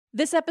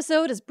This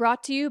episode is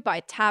brought to you by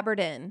Tabard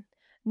Inn,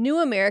 new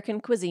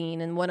American cuisine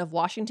in one of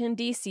Washington,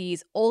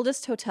 D.C.'s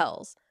oldest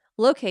hotels,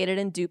 located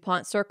in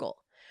DuPont Circle.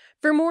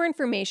 For more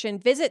information,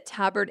 visit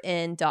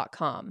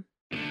tabardinn.com.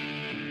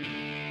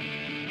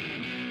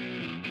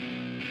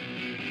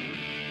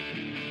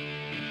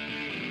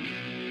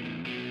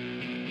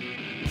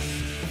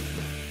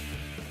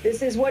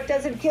 This is What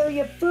Doesn't Kill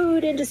You,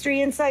 Food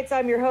Industry Insights.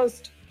 I'm your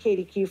host,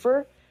 Katie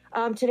Kiefer.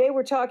 Today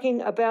we're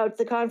talking about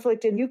the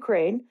conflict in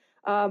Ukraine.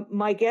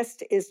 My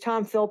guest is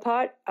Tom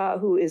Philpott,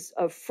 who is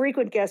a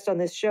frequent guest on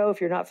this show. If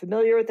you're not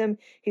familiar with him,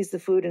 he's the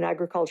food and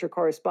agriculture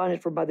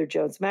correspondent for Mother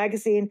Jones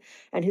Magazine.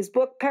 And his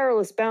book,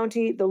 Perilous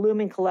Bounty, The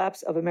Looming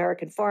Collapse of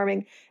American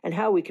Farming and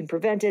How We Can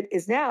Prevent It,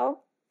 is now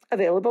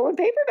available in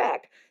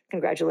paperback.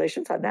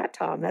 Congratulations on that,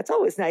 Tom. That's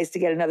always nice to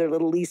get another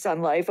little lease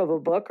on life of a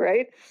book,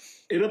 right?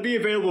 It'll be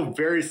available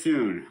very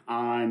soon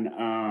on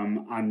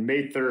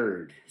May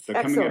 3rd. So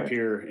Excellent. Coming up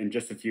here in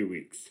just a few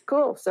weeks.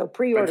 Cool. So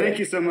pre-order. But thank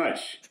you so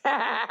much.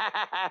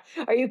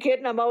 Are you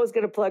kidding? I'm always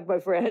going to plug my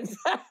friends.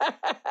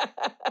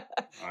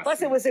 Awesome.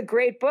 Plus, it was a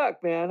great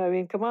book, man. I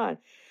mean, come on.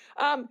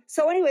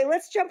 So anyway,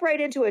 let's jump right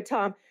into it,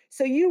 Tom.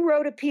 So you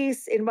wrote a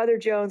piece in Mother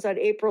Jones on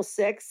April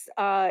 6th,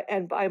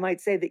 and I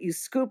might say that you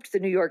scooped the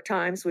New York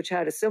Times, which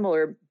had a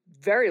similar,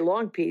 very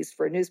long piece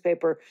for a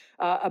newspaper,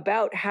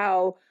 about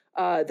how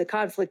the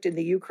conflict in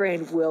the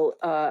Ukraine will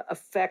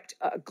affect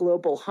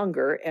global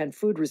hunger and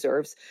food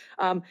reserves.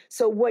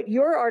 So what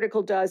your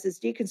article does is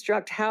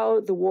deconstruct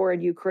how the war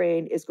in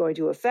Ukraine is going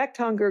to affect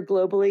hunger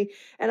globally.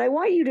 And I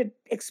want you to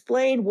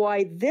explain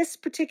why this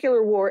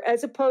particular war,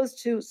 as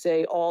opposed to,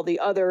 say, all the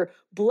other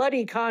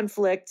bloody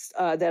conflicts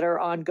that are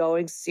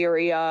ongoing,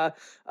 Syria,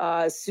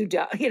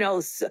 Sudan,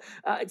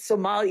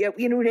 Somalia,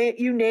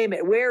 you name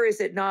it. Where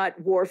is it not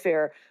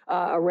warfare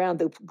around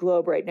the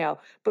globe right now?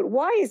 But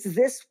why is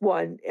this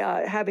one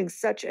having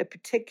such a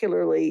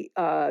particularly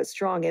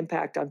strong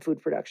impact on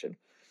food production?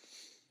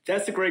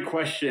 That's a great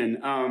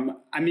question.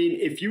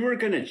 If you were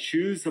going to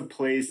choose a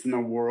place in the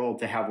world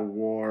to have a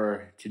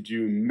war to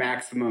do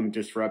maximum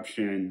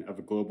disruption of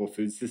a global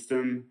food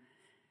system,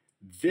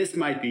 this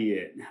might be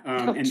it.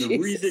 And Jesus. The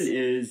reason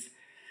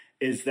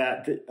is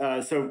that,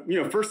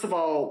 first of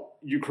all,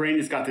 Ukraine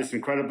has got this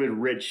incredibly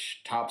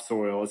rich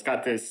topsoil. It's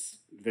got this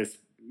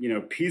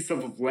piece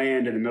of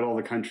land in the middle of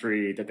the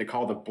country that they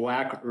call the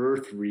Black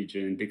Earth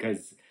region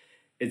because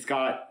it's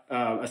got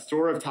a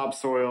store of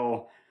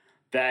topsoil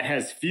that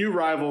has few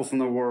rivals in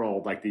the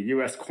world, like the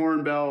U.S.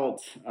 Corn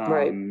Belt,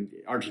 Right.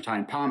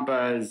 Argentine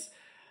Pampas.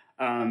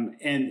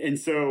 And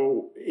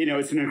so,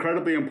 it's an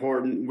incredibly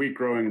important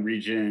wheat-growing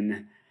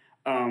region.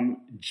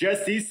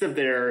 Just east of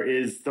there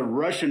is the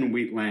Russian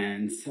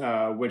wheatlands,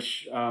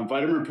 which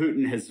Vladimir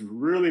Putin has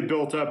really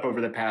built up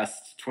over the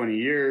past 20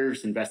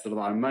 years, invested a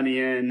lot of money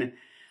in,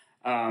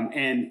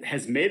 and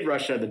has made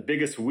Russia the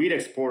biggest wheat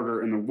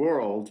exporter in the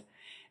world.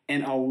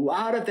 And a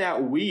lot of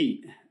that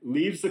wheat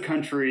leaves the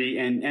country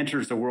and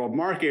enters the world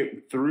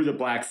market through the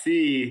Black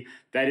Sea,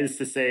 that is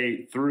to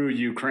say, through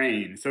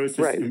Ukraine. So it's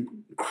this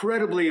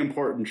incredibly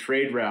important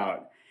trade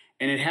route.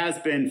 And it has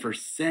been for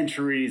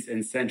centuries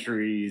and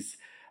centuries.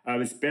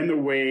 It's been the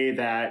way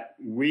that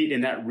wheat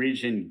in that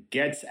region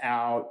gets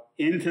out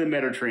into the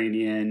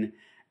Mediterranean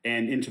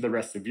and into the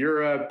rest of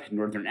Europe,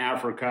 Northern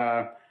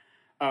Africa.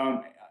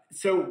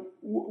 So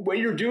what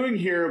you're doing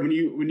here when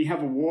you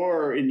have a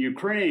war in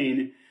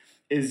Ukraine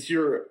is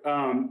you're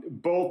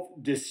both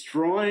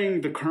destroying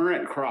the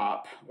current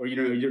crop, or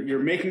you're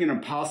making it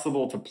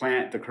impossible to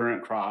plant the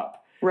current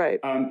crop. Right.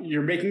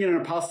 You're making it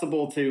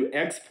impossible to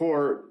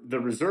export the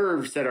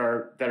reserves that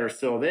are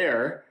still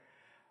there.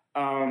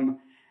 And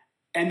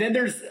then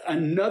there's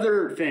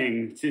another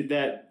thing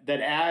that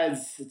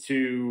adds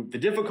to the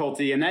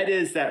difficulty, and that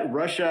is that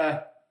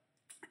Russia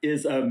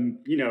is a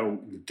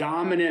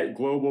dominant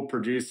global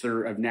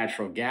producer of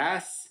natural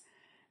gas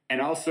and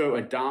also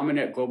a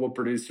dominant global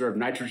producer of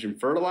nitrogen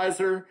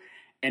fertilizer.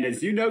 And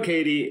as you know,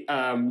 Katie,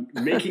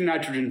 making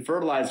nitrogen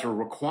fertilizer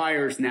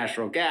requires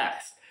natural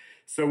gas.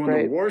 So when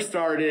the war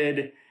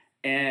started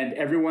and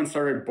everyone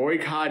started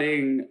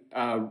boycotting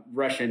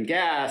Russian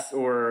gas,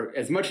 or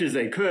as much as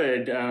they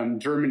could,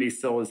 Germany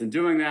still isn't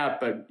doing that,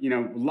 but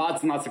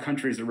lots and lots of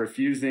countries are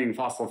refusing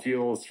fossil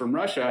fuels from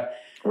Russia.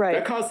 Right.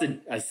 That caused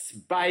a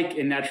spike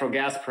in natural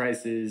gas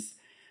prices,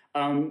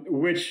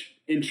 which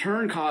in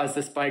turn caused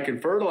a spike in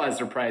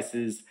fertilizer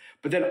prices,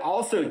 but then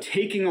also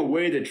taking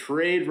away the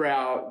trade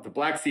route, the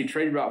Black Sea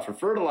trade route for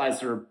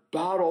fertilizer,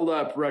 bottled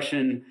up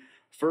Russian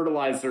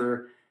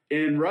fertilizer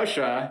in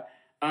Russia,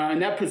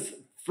 and that puts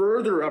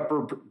further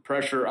upward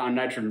pressure on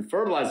nitrogen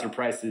fertilizer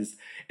prices.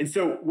 And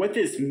so what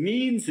this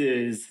means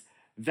is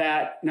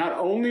that not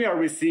only are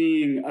we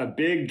seeing a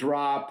big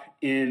drop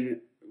in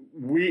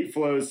wheat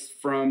flows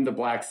from the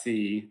Black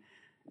Sea,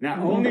 not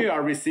only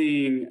are we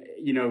seeing,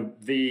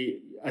 the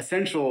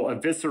essential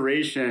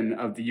evisceration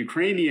of the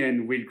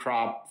Ukrainian wheat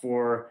crop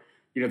for,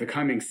 the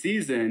coming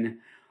season,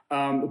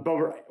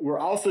 but we're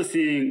also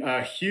seeing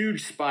a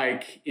huge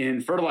spike in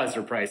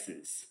fertilizer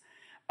prices.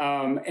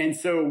 And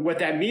so what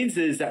that means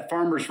is that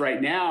farmers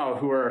right now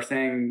who are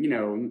saying,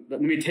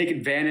 let me take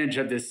advantage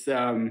of this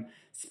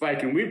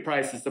spike in wheat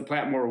prices to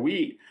plant more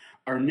wheat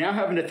are now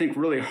having to think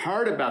really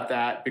hard about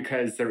that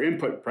because their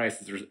input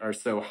prices are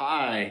so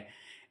high.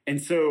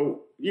 And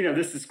so,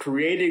 this is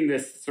creating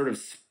this sort of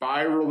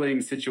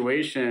spiraling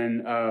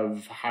situation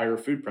of higher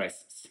food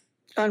prices.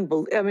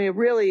 Unbelievable. I mean, it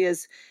really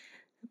is.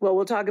 Well,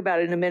 we'll talk about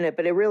it in a minute,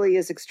 but it really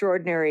is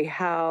extraordinary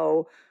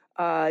how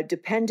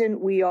dependent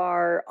we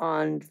are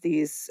on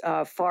these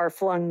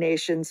far-flung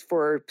nations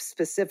for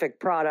specific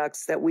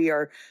products that we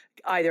are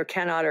either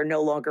cannot or no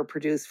longer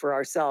produce for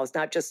ourselves,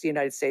 not just the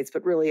United States,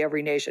 but really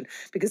every nation,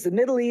 because the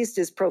Middle East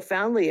is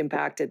profoundly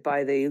impacted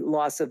by the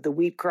loss of the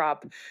wheat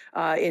crop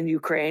in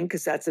Ukraine,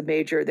 because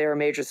they're a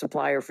major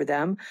supplier for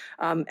them,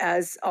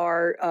 as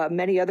are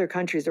many other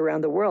countries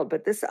around the world.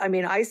 But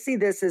I see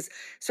this as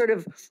sort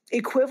of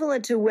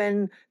equivalent to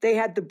when they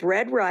had the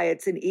bread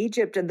riots in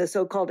Egypt and the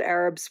so-called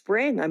Arab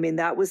Spring. I mean,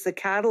 that was the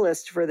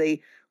catalyst for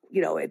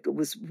it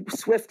was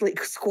swiftly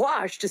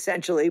squashed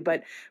essentially,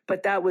 but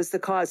that was the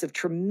cause of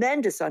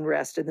tremendous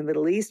unrest in the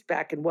Middle East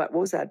back in what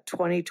was that,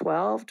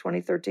 2012,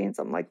 2013,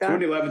 something like that?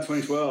 2011,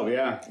 2012,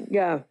 yeah.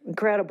 Yeah,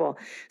 incredible.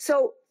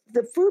 So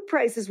the food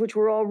prices, which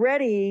were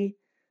already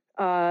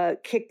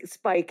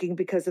spiking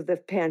because of the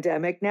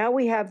pandemic, now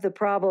we have the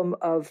problem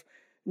of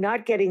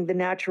not getting the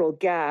natural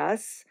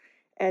gas,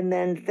 and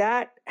then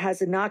that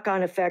has a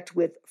knock-on effect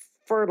with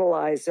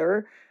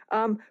fertilizer.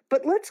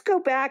 But let's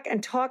go back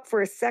and talk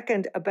for a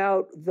second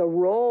about the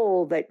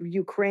role that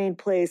Ukraine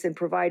plays in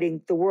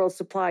providing the world's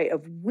supply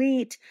of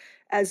wheat,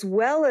 as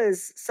well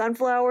as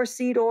sunflower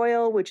seed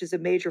oil, which is a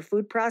major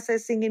food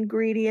processing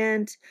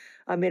ingredient.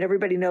 I mean,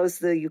 everybody knows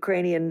the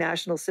Ukrainian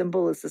national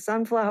symbol is the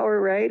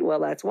sunflower, right? Well,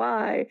 that's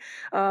why.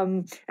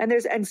 And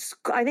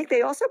I think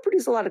they also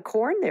produce a lot of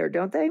corn there,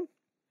 don't they?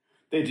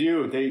 They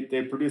do.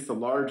 They produce a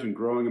large and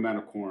growing amount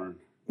of corn.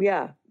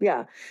 Yeah.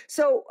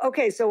 So,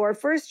 okay, so our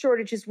first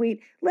shortage is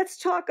wheat. Let's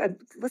talk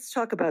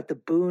about the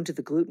boon to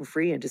the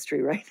gluten-free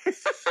industry, right?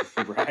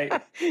 Right.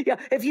 Yeah.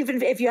 If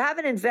you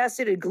haven't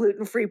invested in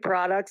gluten-free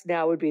products,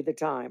 now would be the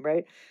time,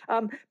 right?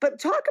 But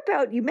talk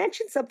about, you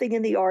mentioned something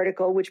in the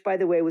article, which, by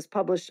the way, was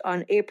published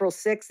on April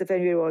 6th. If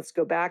anybody wants to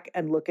go back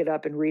and look it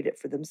up and read it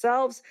for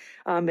themselves,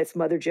 it's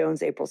Mother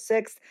Jones, April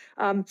 6th.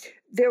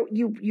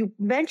 You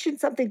mentioned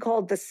something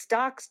called the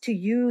stocks to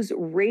use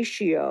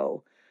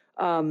ratio.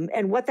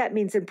 And what that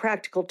means in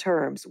practical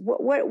terms.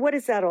 What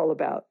is that all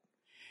about?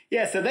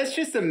 Yeah, so that's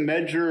just a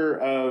measure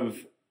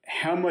of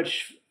how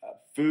much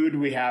food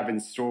we have in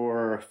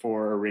store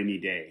for a rainy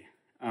day.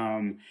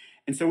 And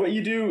so what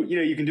you do,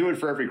 you can do it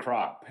for every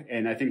crop.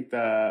 And I think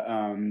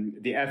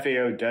the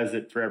FAO does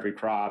it for every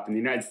crop, and the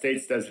United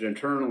States does it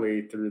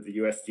internally through the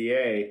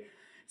USDA.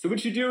 So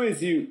what you do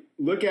is you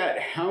look at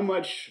how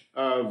much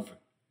of,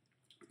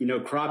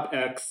 crop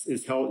X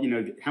is held,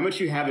 how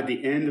much you have at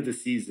the end of the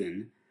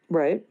season.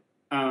 Right.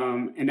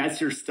 And that's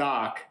your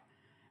stock.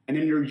 And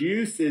then your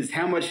use is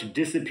how much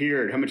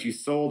disappeared, how much you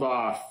sold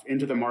off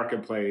into the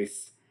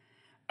marketplace.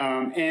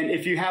 And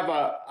if you have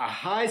a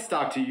high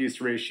stock to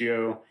use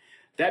ratio,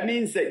 that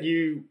means that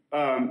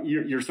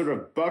you're sort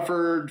of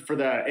buffered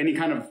for any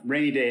kind of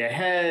rainy day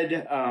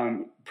ahead.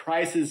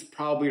 Prices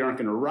probably aren't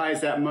going to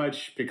rise that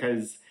much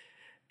because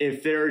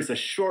if there's a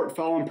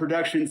shortfall in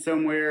production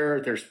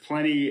somewhere, there's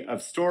plenty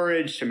of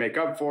storage to make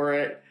up for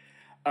it.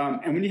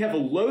 And when you have a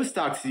low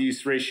stocks to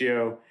use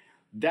ratio,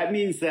 that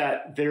means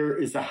that there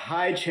is a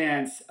high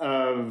chance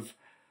of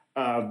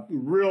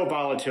real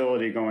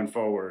volatility going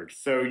forward.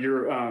 So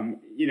your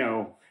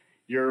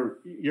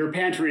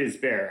pantry is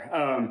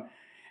bare.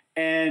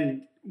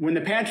 And when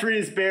the pantry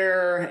is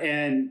bare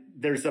and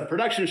there's a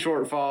production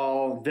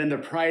shortfall, then the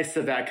price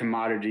of that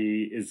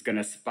commodity is going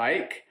to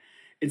spike.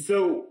 And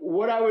so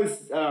what I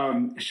was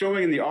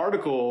showing in the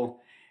article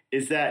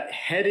is that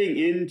heading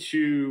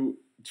into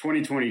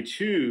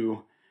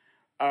 2022,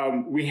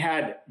 we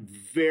had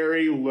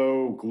very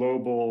low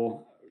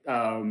global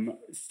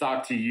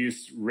stock to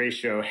use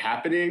ratio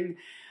happening.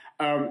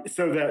 So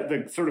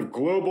the sort of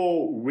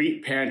global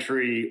wheat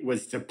pantry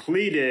was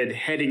depleted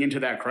heading into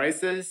that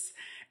crisis.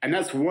 And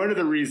that's one of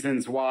the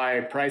reasons why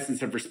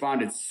prices have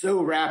responded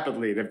so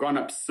rapidly. They've gone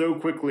up so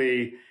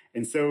quickly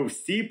and so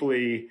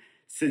steeply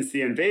since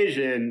the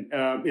invasion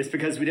is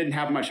because we didn't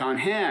have much on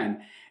hand.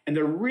 And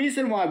the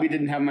reason why we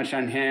didn't have much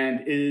on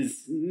hand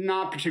is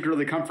not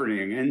particularly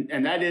comforting.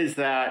 And that is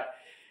that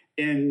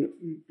in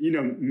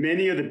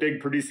many of the big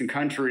producing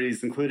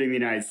countries, including the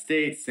United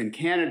States and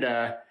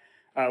Canada,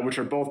 which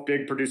are both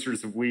big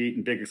producers of wheat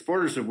and big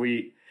exporters of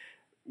wheat,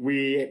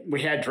 we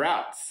had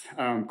droughts,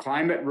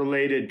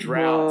 climate-related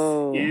droughts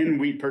Whoa. in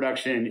wheat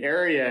production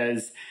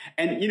areas.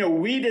 And,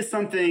 wheat is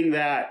something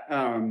that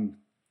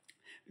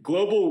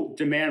global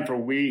demand for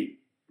wheat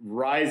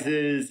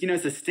rises.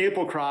 It's a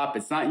staple crop.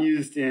 It's not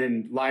used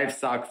in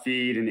livestock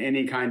feed in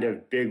any kind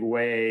of big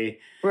way.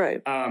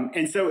 Right.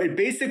 And so it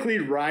basically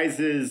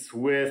rises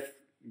with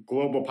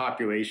global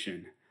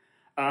population,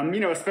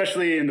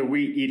 especially in the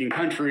wheat eating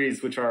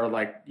countries, which are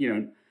like,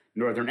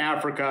 Northern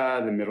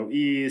Africa, the Middle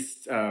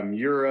East,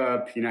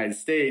 Europe, United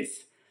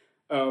States.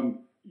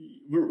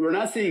 We're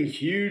not seeing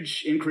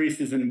huge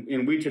increases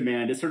in wheat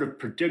demand. It's sort of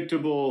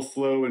predictable,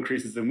 slow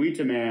increases in wheat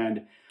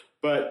demand,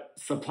 but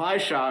supply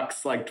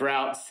shocks like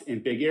droughts in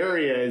big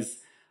areas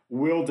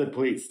will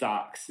deplete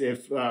stocks.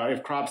 If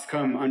crops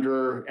come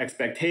under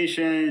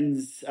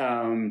expectations,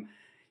 the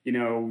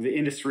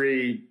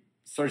industry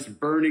starts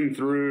burning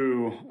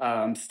through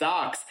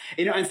stocks.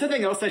 And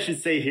something else I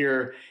should say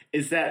here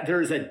is that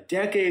there's a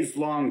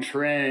decades-long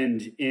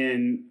trend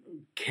in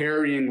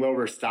carrying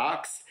lower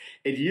stocks.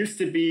 It used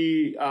to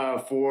be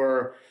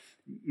for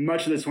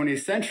much of the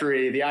 20th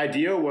century, the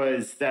idea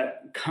was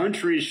that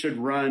countries should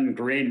run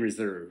grain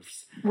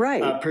reserves.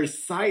 Right.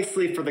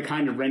 Precisely for the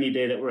kind of rainy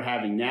day that we're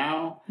having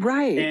now.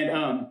 Right.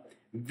 And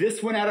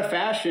this went out of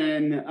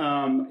fashion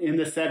in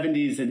the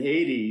 70s and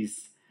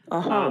 80s.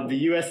 The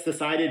U.S.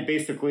 decided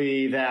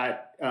basically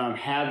that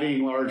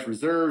having large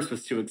reserves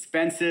was too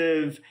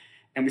expensive.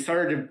 And we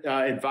started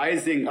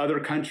advising other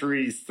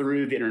countries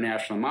through the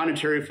International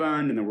Monetary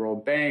Fund and the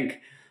World Bank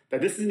that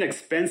this is an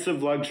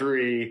expensive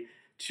luxury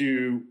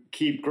to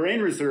keep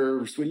grain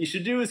reserves. What you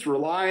should do is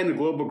rely on the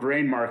global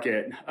grain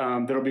market.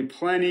 There'll be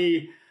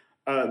plenty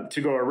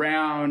to go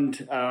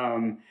around.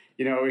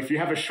 If you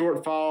have a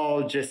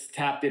shortfall, just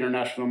tap the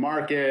international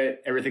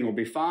market. Everything will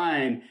be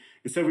fine.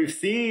 And so we've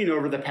seen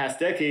over the past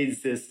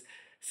decades this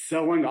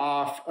selling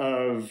off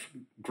of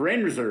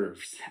grain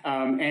reserves.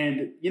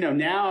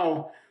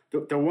 Now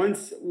the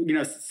ones,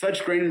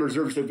 such grain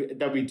reserves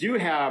that we do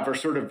have are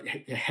sort of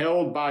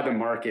held by the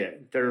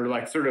market. They're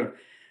like sort of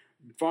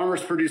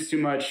farmers produce too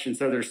much, and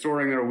so they're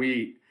storing their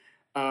wheat.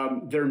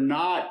 They're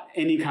not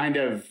any kind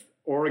of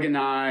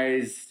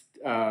organized,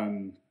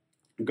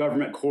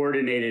 government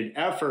coordinated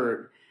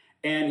effort.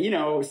 And,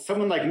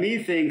 someone like me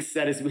thinks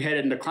that as we head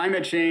into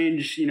climate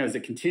change, as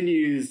it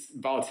continues,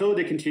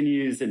 volatility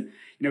continues. And,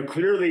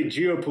 clearly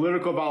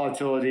geopolitical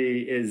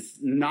volatility is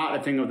not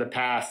a thing of the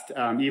past,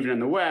 even in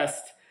the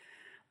West.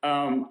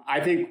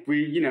 I think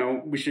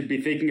we should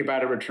be thinking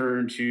about a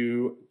return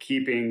to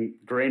keeping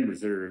grain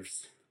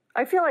reserves.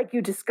 I feel like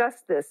you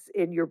discussed this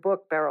in your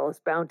book, Barrell's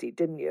Bounty,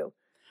 didn't you?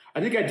 I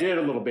think I did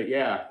a little bit,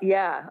 yeah.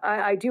 Yeah,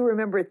 I do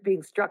remember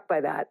being struck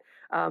by that.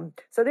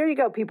 So there you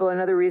go, people,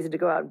 another reason to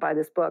go out and buy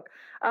this book.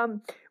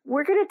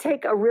 We're going to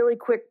take a really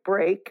quick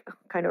break,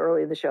 kind of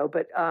early in the show,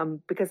 but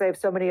because I have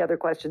so many other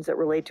questions that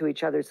relate to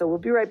each other. So we'll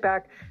be right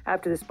back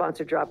after the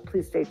sponsor drop.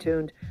 Please stay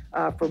tuned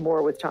for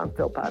more with Tom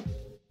Philpott.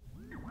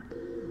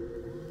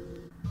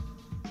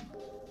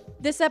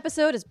 This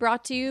episode is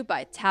brought to you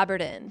by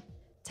Tabard Inn.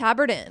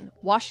 Tabard Inn,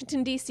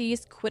 Washington,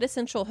 D.C.'s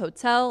quintessential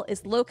hotel,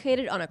 is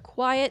located on a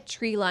quiet,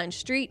 tree-lined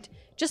street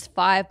just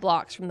 5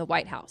 blocks from the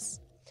White House.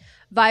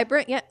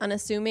 Vibrant yet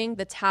unassuming,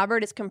 the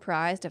Tabard is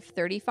comprised of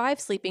 35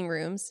 sleeping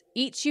rooms,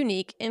 each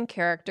unique in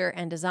character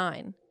and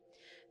design.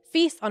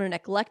 Feast on an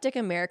eclectic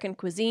American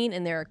cuisine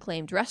in their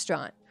acclaimed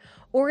restaurant,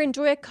 or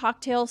enjoy a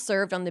cocktail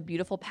served on the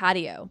beautiful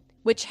patio,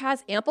 which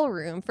has ample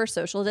room for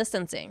social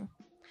distancing.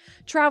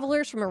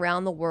 Travelers from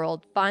around the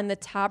world find the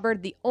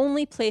Tabard the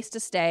only place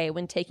to stay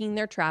when taking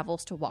their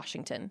travels to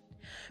Washington.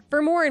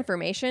 For more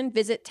information,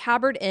 visit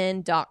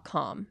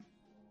tabardinn.com.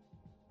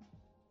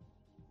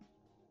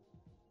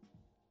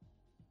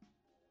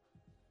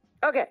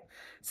 Okay,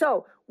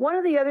 so one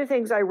of the other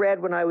things I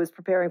read when I was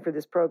preparing for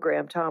this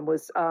program, Tom,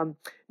 was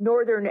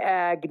Northern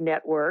Ag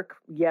Network,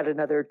 yet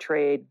another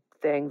trade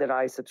thing that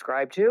I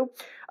subscribe to,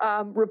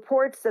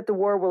 reports that the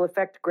war will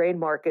affect grain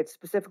markets,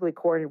 specifically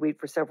corn and wheat,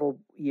 for several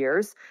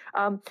years.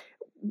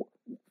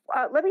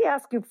 Let me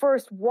ask you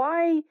first,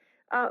 why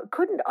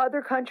couldn't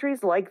other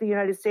countries like the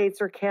United States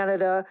or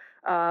Canada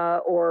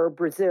or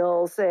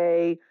Brazil,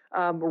 say,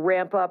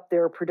 ramp up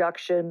their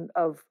production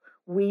of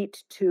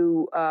wheat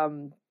to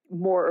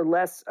more or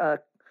less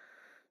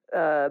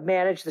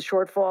manage the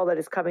shortfall that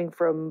is coming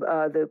from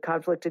the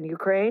conflict in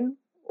Ukraine?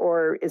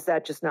 Or is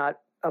that just not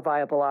a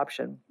viable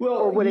option? Well,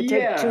 or would it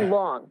take too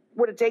long?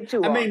 Would it take too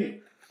long? I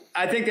mean,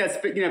 I think that's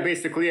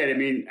basically it. I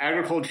mean,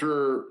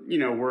 agriculture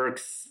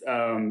works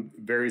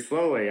very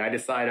slowly. I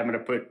decide I'm going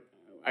to put.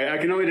 I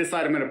can only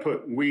decide I'm going to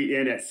put wheat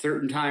in at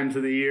certain times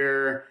of the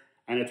year,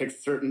 and it takes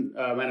a certain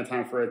amount of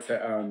time for it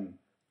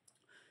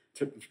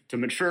to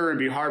mature and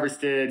be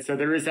harvested. So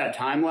there is that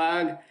time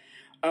lag.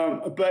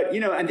 But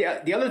and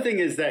the other thing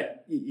is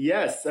that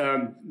yes,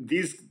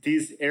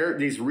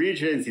 these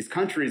regions, these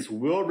countries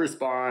will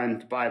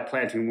respond by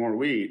planting more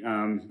wheat.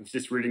 I was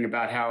just reading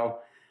about how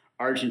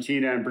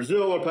Argentina and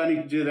Brazil are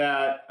planning to do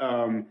that.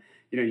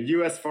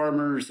 U.S.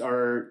 farmers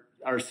are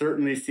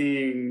certainly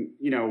seeing,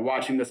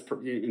 watching this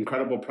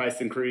incredible price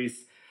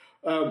increase.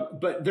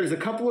 But there's a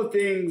couple of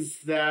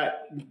things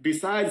that,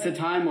 besides the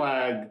time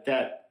lag,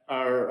 that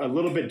are a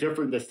little bit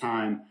different this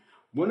time.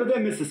 One of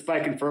them is the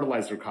spike in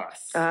fertilizer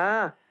costs.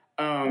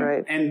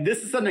 Right. And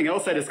this is something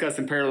else I discussed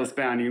in Perilous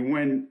Bounty.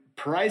 When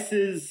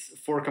prices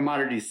for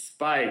commodities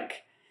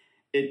spike,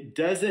 it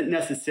doesn't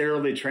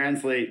necessarily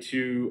translate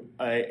to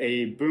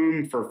a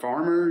boom for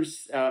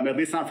farmers, at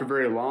least not for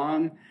very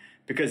long,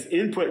 because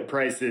input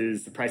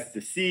prices, the prices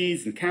of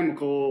seeds and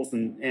chemicals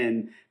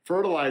and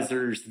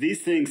fertilizers,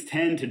 these things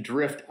tend to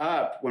drift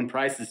up when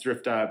prices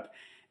drift up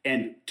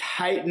and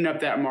tighten up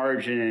that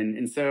margin.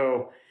 And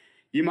so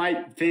you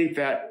might think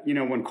that,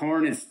 when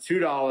corn is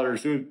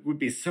 $2, it would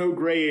be so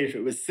great if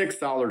it was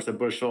 $6 a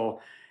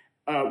bushel.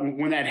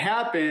 When that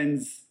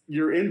happens,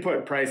 your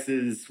input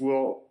prices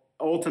will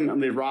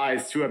ultimately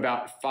rise to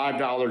about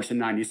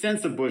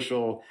 $5.90 a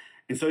bushel.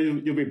 And so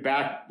you'll be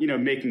back,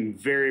 making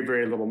very,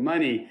 very little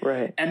money.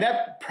 Right. And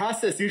that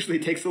process usually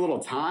takes a little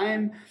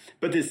time.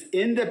 But this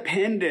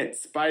independent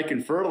spike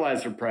in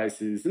fertilizer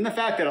prices and the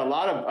fact that a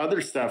lot of other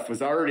stuff was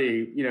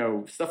already,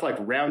 stuff like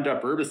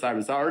Roundup herbicide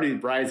was already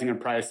rising in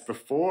price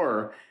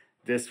before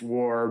this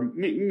war,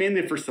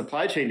 mainly for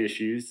supply chain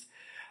issues.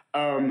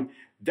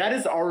 That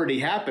has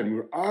already happened.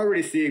 We're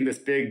already seeing this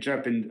big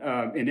jump in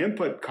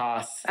input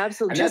costs.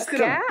 Absolutely. And Just that's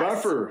going gas. to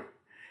buffer.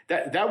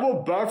 That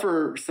will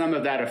buffer some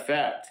of that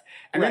effect.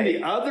 And then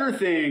the other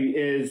thing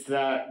is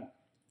that,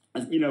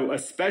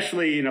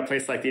 especially in a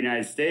place like the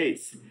United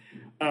States,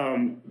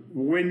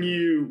 when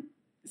you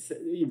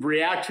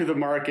react to the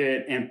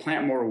market and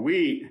plant more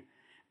wheat,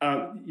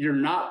 you're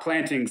not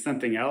planting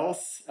something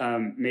else.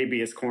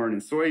 Maybe it's corn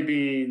and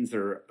soybeans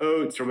or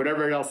oats or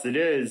whatever else it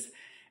is.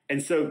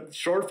 And so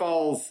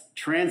shortfalls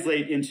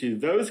translate into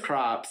those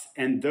crops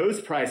and those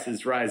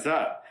prices rise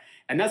up.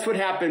 And that's what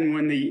happened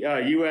when the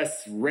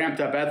U.S. ramped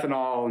up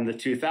ethanol in the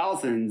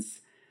 2000s.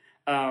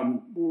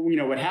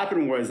 What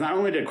happened was not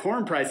only did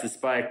corn prices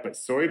spike, but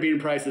soybean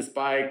prices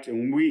spiked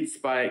and wheat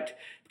spiked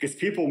because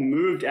people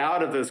moved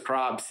out of those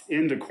crops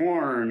into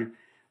corn,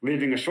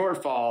 leaving a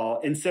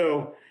shortfall. And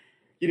so,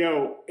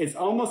 it's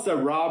almost a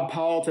rob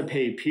Paul to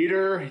pay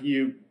Peter.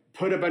 You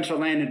put a bunch of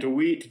land into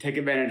wheat to take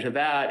advantage of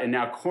that, and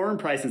now corn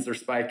prices are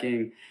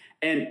spiking.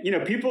 And,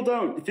 people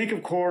don't think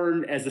of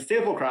corn as a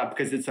staple crop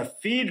because it's a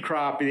feed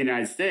crop in the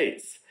United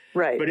States.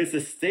 Right. But it's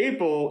a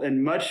staple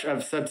in much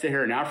of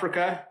sub-Saharan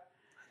Africa.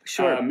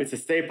 Sure. It's a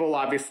staple,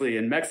 obviously,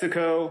 in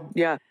Mexico.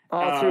 Yeah.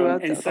 All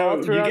throughout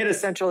the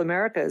Central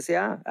Americas.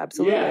 Yeah,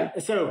 absolutely. Yeah.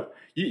 So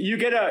you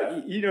get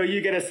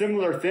a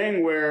similar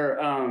thing where,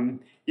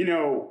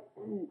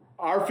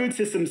 our food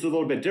system is a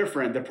little bit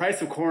different. The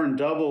price of corn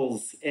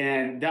doubles,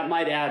 and that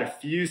might add a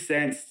few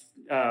cents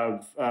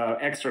of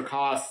extra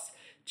costs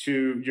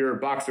to your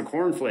box of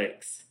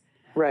cornflakes.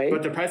 Right.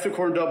 But the price of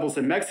corn doubles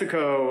in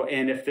Mexico,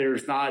 and if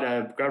there's not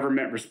a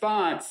government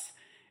response,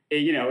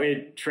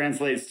 it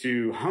translates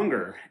to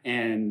hunger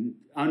and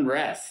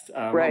unrest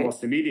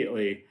almost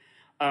immediately.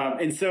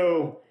 And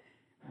so,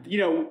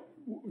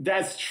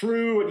 that's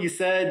true what you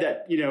said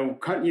that,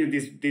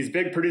 these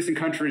big producing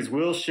countries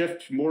will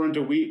shift more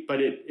into wheat,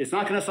 but it's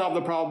not going to solve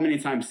the problem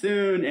anytime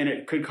soon, and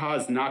it could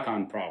cause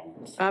knock-on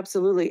problems.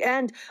 Absolutely.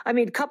 And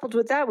coupled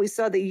with that, we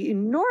saw the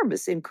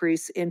enormous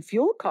increase in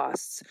fuel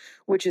costs,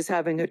 which is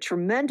having a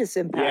tremendous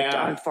impact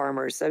on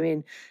farmers.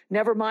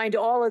 Never mind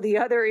all of the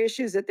other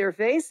issues that they're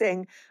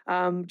facing,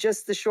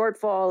 just the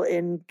shortfall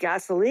in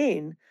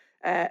gasoline.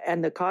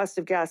 And the cost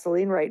of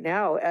gasoline right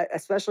now,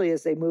 especially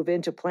as they move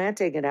into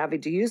planting and having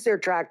to use their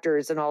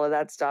tractors and all of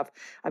that stuff.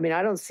 I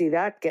don't see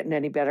that getting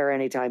any better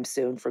anytime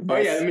soon from this.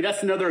 Oh, yeah.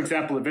 That's another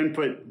example of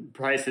input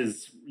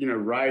prices,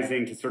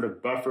 rising to sort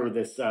of buffer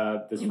this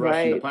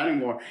rush into planting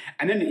more.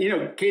 And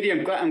then, Katie,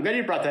 I'm glad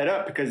you brought that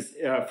up because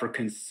for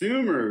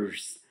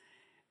consumers,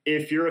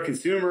 if you're a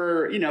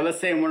consumer, let's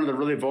say in one of the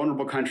really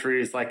vulnerable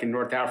countries like in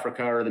North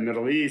Africa or the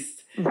Middle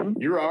East,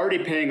 you're already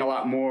paying a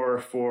lot more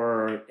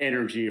for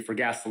energy, for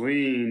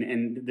gasoline,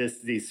 and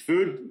these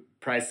food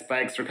price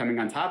spikes are coming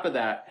on top of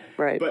that.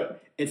 Right.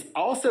 But it's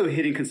also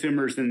hitting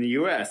consumers in the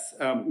U.S.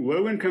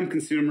 Low-income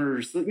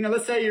consumers,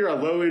 let's say you're a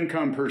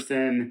low-income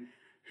person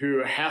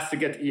who has to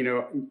get,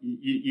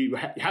 you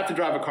have to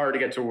drive a car to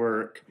get to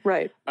work.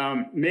 Right.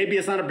 Maybe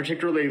it's not a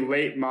particularly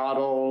late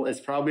model. It's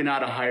probably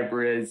not a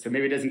hybrid, so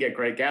maybe it doesn't get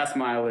great gas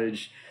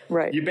mileage.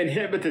 Right. You've been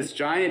hit with this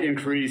giant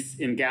increase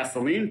in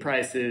gasoline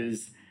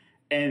prices,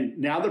 and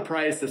now the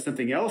price of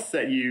something else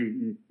that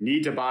you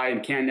need to buy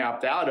and can't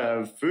opt out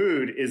of,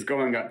 food, is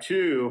going up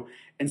too.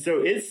 And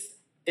so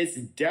it's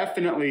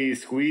definitely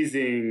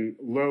squeezing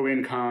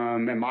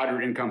low-income and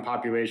moderate-income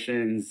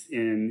populations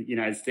in the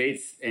United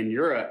States and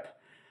Europe.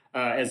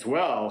 As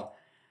well.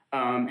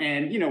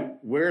 And,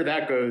 where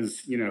that goes,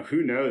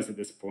 who knows at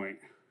this point?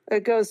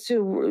 It goes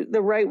to the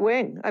right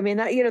wing.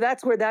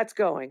 That's where that's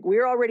going.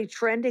 We're already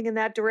trending in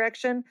that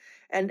direction.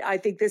 And I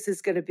think this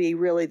is going to be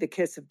really the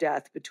kiss of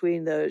death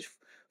between the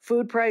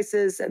food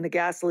prices and the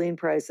gasoline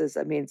prices.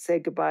 Say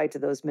goodbye to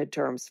those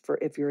midterms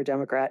if you're a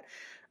Democrat.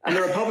 And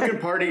the Republican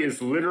Party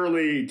is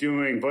literally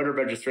doing voter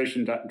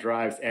registration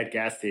drives at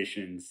gas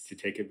stations to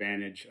take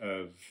advantage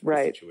of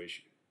the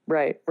situation.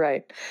 Right.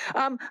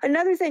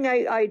 Another thing,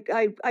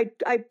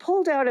 I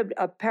pulled out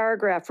a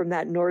paragraph from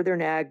that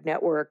Northern Ag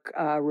Network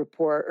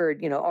report or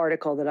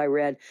article that I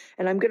read,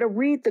 and I'm going to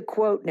read the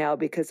quote now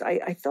because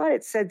I thought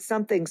it said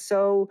something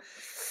so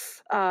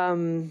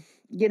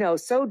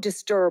so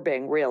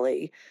disturbing,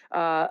 really,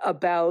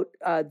 about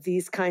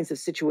these kinds of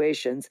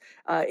situations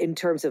in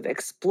terms of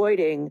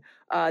exploiting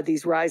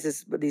these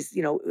rises, these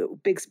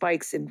big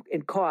spikes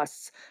in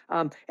costs.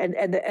 And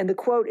the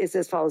quote is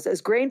as follows: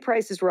 "As grain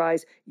prices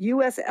rise,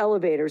 U.S.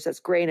 elevators, that's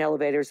grain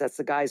elevators, that's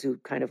the guys who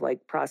kind of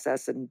like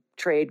process and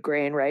trade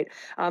grain, right,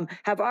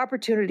 have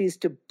opportunities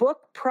to book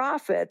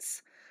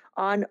profits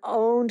on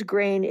owned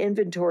grain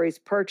inventories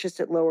purchased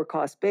at lower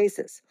cost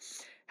basis.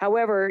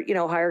 However,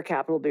 higher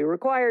capital will be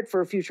required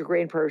for future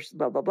grain purchase,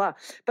 blah, blah, blah."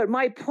 But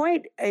my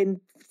point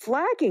in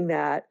flagging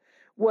that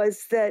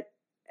was that,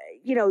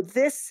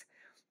 this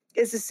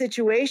is a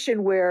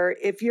situation where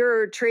if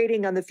you're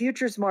trading on the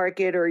futures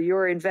market or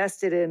you're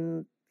invested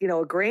in,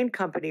 a grain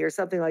company or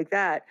something like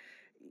that,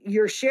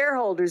 your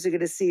shareholders are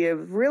going to see a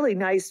really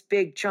nice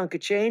big chunk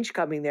of change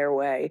coming their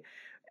way,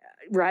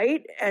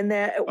 right? And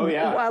that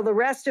while the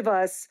rest of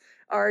us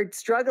are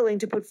struggling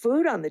to put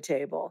food on the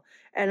table.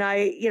 And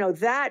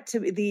that to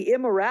the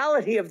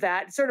immorality of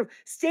that sort of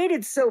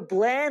stated so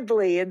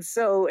blandly and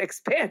so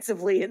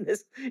expansively in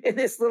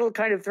this little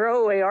kind of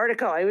throwaway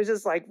article. I was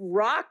just like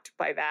rocked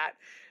by that.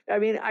 I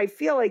mean, I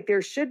feel like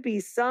there should be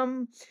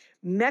some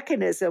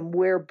mechanism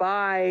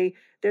whereby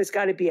there's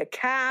got to be a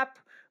cap,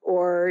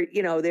 or,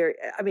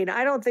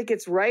 I don't think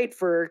it's right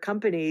for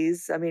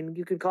companies. I mean,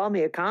 you can call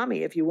me a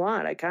commie if you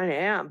want. I kind of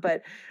am.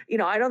 But,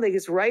 I don't think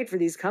it's right for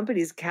these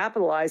companies to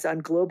capitalize on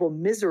global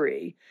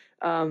misery,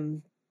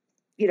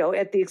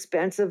 at the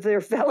expense of their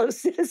fellow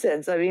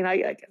citizens. I mean,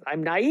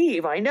 I'm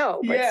naive, I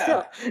know, but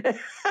still.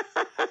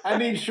 I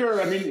mean,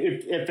 sure. I mean,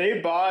 if they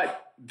bought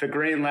the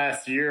grain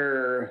last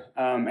year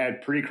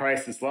at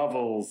pre-crisis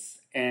levels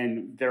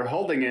and they're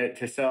holding it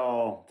to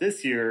sell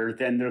this year,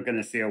 then they're going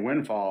to see a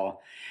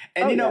windfall.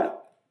 And,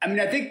 I mean,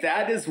 I think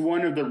that is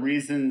one of the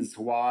reasons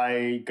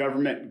why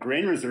government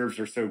grain reserves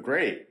are so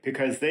great,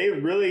 because they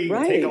really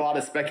take a lot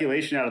of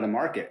speculation out of the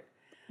market.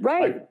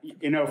 Right. Like,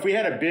 if we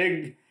had a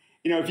big,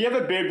 if you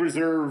have a big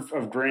reserve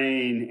of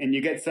grain and you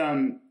get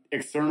some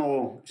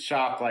external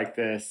shock like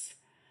this,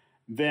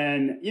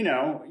 then,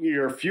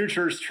 your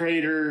futures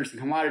traders and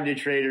commodity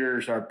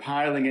traders are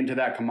piling into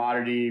that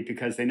commodity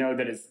because they know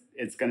that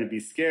it's going to be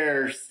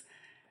scarce,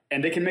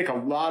 and they can make a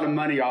lot of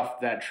money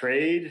off that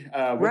trade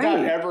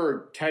without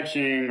ever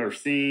touching or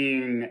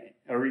seeing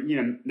or,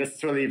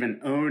 necessarily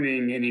even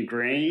owning any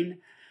grain.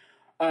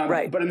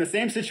 But in the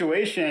same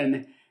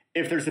situation,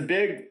 if there's a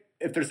big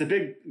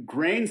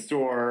grain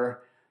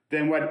store,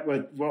 then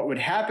what would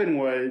happen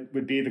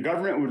would be the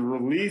government would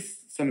release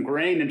some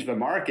grain into the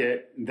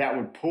market that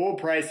would pull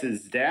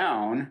prices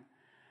down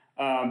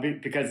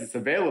because it's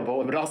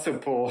available. It would also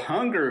pull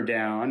hunger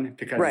down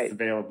because it's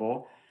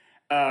available.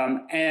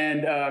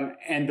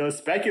 And those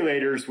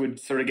speculators would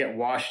sort of get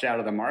washed out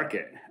of the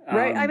market.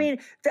 Right. I mean,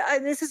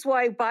 this is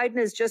why Biden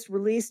has just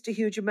released a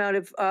huge amount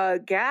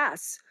of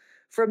gas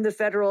from the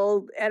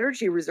federal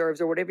energy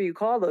reserves, or whatever you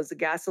call those, the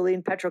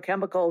gasoline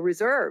petrochemical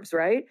reserves,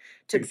 right?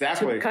 To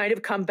kind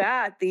of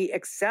combat the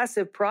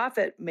excessive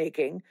profit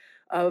making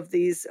of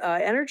these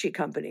energy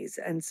companies.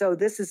 And so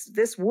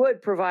this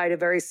would provide a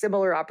very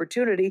similar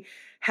opportunity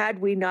had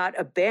we not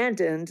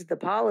abandoned the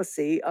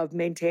policy of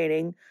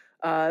maintaining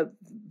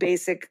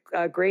basic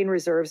grain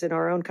reserves in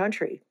our own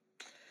country.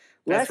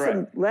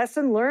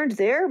 Lesson learned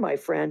there, my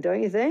friend,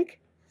 don't you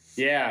think?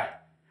 Yeah.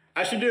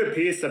 I should do a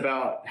piece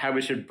about how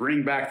we should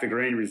bring back the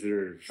grain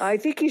reserves. I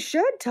think you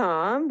should,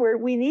 Tom.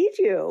 We need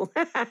you.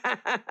 But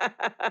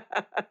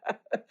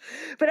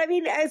I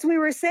mean, as we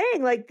were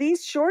saying, like,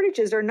 these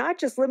shortages are not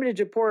just limited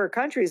to poorer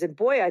countries. And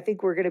boy, I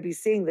think we're going to be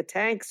seeing the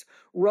tanks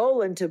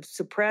roll in to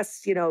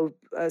suppress,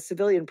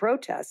 civilian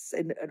protests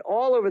and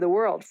all over the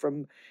world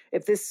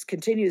if this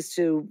continues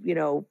to,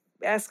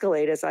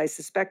 escalate, as I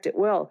suspect it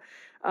will.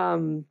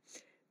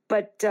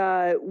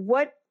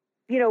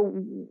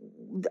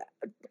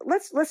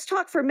 Let's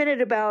talk for a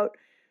minute about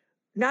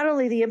not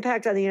only the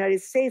impact on the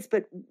United States,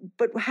 but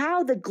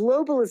how the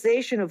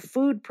globalization of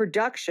food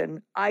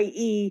production,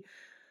 i.e.,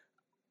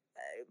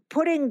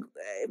 putting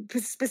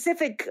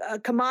specific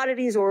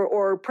commodities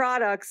or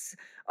products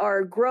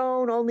are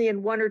grown only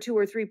in one or two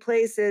or three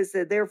places,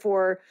 that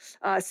therefore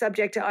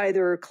subject to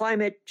either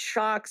climate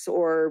shocks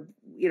or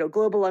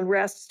global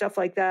unrest, stuff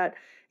like that.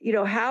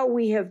 How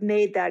we have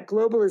made that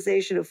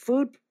globalization of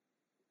food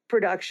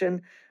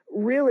production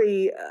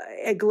really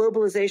a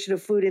globalization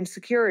of food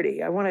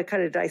insecurity. I want to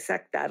kind of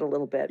dissect that a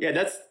little bit.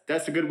 Yeah,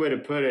 that's a good way to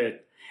put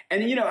it.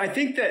 And I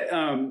think that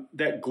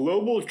that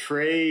global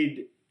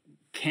trade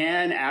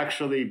can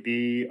actually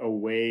be a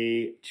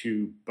way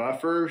to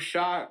buffer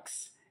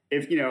shocks.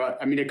 If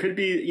it could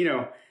be,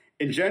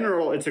 in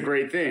general, it's a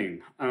great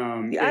thing.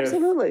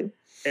 Absolutely.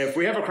 If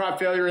we have a crop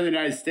failure in the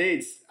United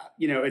States,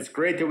 it's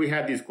great that we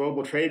have these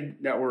global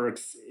trade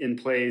networks in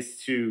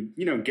place to,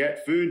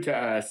 get food to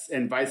us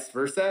and vice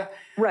versa.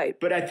 Right.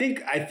 But I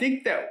think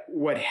that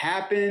what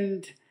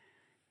happened,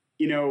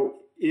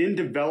 in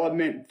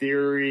development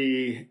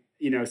theory,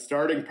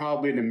 starting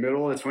probably in the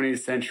middle of the 20th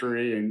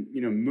century and,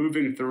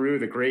 moving through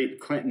the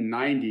great Clinton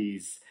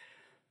 90s,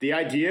 the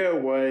idea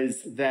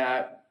was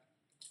that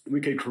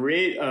we could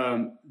create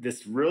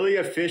this really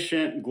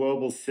efficient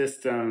global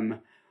system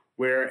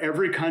where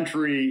every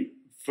country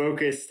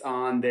focused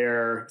on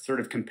their sort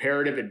of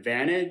comparative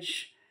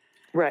advantage,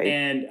 right,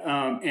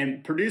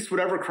 and produce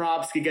whatever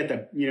crops could get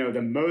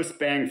the most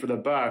bang for the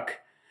buck,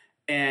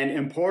 and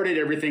imported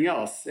everything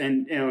else,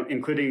 and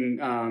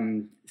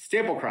including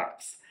staple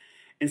crops.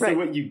 And so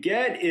what you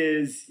get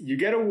is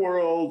a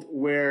world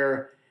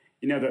where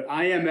the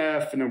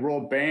IMF and the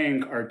World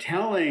Bank are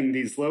telling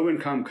these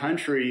low-income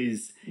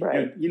countries,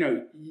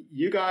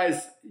 you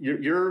guys,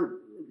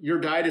 your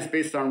diet is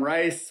based on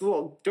rice.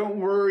 Well, don't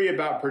worry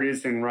about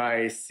producing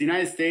rice. The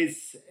United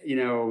States,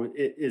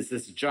 is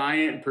this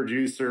giant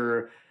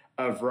producer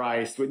of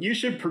rice. What you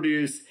should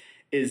produce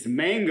is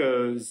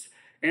mangoes.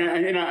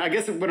 And I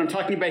guess what I'm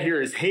talking about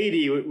here is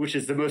Haiti, which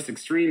is the most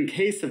extreme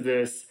case of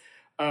this.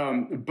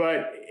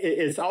 But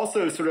it's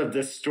also sort of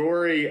the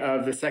story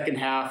of the second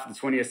half of the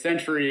 20th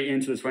century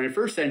into the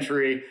 21st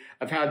century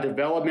of how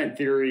development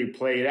theory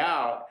played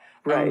out.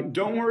 Right.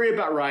 Don't worry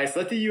about rice.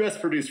 Let the U.S.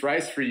 produce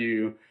rice for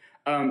you.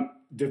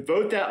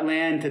 Devote that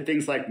land to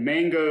things like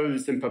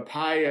mangoes and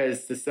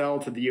papayas to sell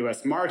to the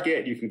U.S.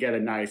 market. You can get a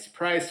nice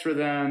price for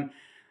them.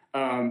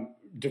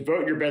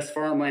 Devote your best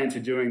farmland to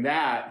doing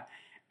that.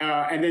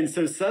 And then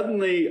so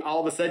suddenly, all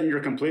of a sudden,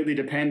 you're completely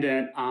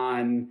dependent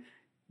on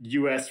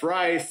U.S.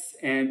 rice.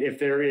 And if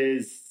there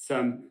is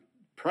some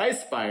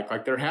price spike,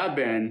 like there have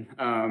been,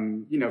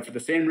 for the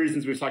same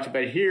reasons we've talked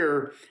about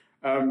here,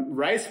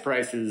 rice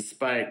prices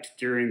spiked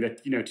during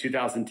the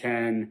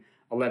 2010,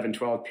 11,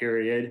 12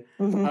 period.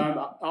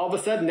 All of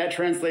a sudden, that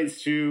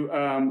translates to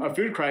a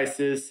food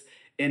crisis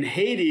in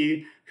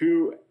Haiti,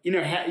 who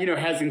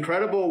has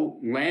incredible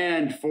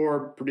land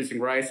for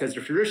producing rice, has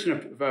a tradition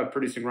of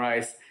producing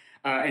rice.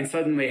 And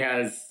suddenly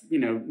has,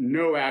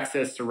 no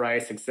access to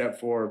rice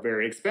except for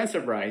very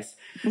expensive rice.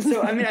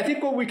 So, I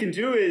think what we can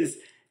do is,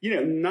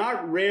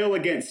 not rail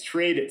against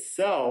trade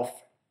itself,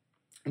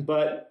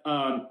 but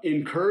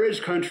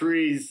encourage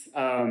countries,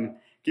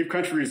 give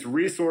countries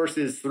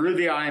resources through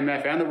the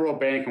IMF and the World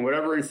Bank and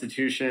whatever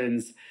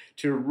institutions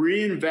to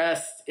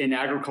reinvest in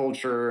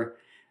agriculture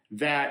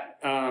that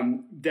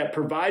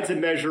provides a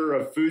measure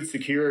of food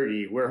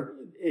security, where,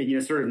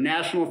 sort of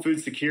national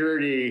food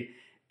security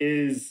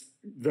is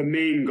the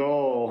main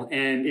goal.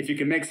 And if you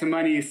can make some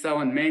money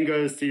selling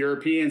mangoes to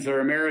Europeans or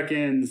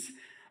Americans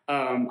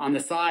on the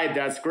side,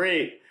 that's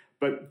great.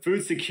 But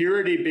food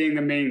security being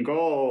the main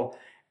goal.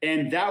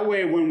 And that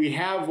way, when we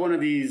have one of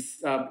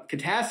these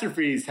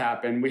catastrophes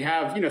happen, we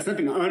have,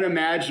 something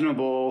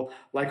unimaginable,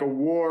 like a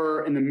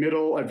war in the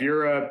middle of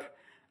Europe,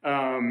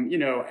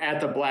 at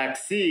the Black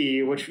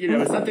Sea, which,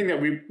 is something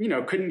that we,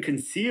 couldn't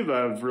conceive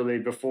of really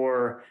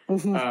before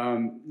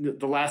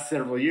the last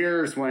several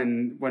years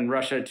when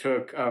Russia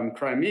took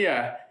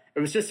Crimea. It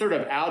was just sort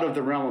of out of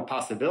the realm of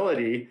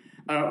possibility.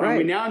 And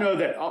we now know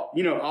that,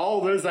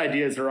 all those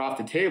ideas are off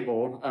the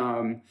table.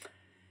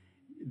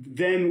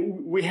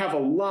 Then we have a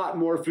lot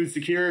more food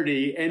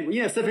security. And,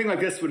 something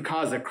like this would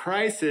cause a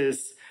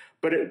crisis,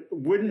 but it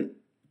wouldn't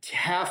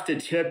have to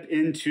tip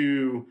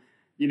into,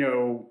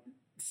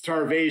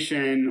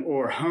 starvation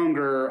or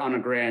hunger on a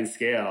grand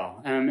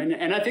scale.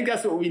 And I think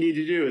that's what we need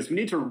to do is we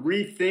need to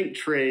rethink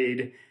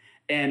trade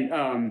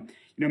and,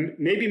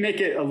 maybe make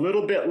it a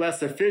little bit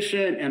less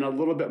efficient and a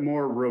little bit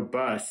more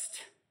robust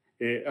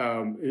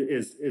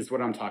is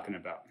what I'm talking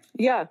about.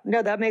 Yeah,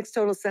 no, that makes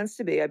total sense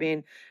to me. I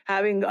mean,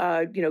 having,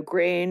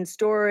 grain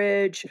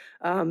storage,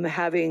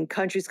 having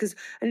countries, because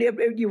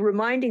you're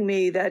reminding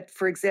me that,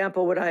 for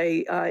example, when I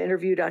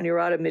interviewed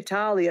Anuradha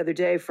Mittal the other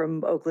day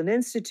from Oakland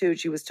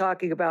Institute, she was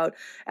talking about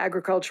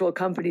agricultural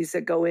companies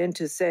that go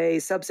into, say,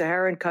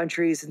 sub-Saharan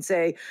countries and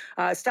say,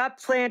 stop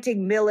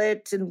planting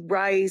millet and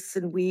rice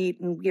and wheat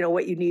and,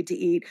 what you need to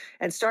eat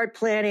and start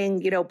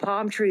planting,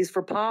 palm trees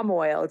for palm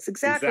oil. It's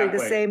exactly the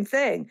same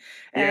thing.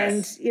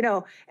 Yes.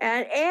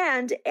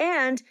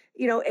 And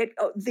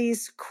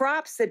these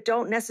crops that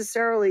don't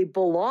necessarily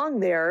belong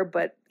there,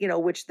 but,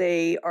 which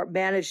they are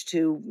managed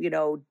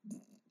to,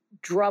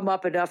 drum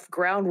up enough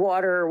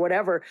groundwater or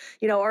whatever,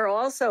 are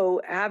also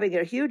having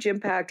a huge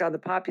impact on the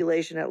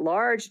population at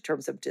large in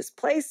terms of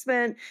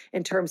displacement,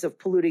 in terms of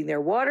polluting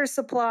their water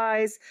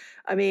supplies.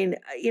 I mean,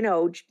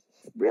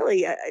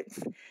 really,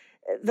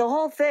 the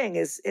whole thing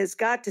is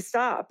got to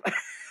stop.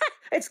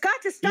 It's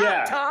got to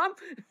stop, Tom.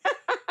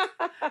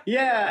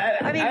 Yeah,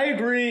 I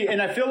agree.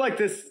 And I feel like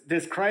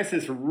this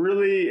crisis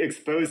really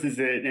exposes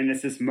it. And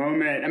it's this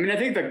moment. I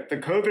think the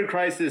COVID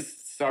crisis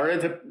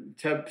started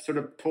to sort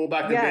of pull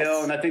back the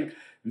veil. And I think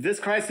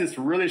this crisis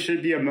really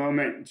should be a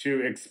moment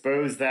to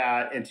expose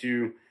that and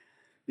to,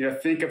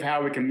 think of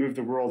how we can move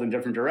the world in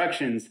different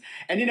directions.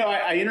 And,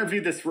 I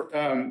interviewed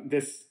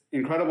this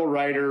incredible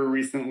writer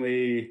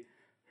recently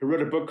who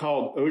wrote a book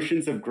called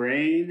Oceans of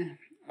Grain.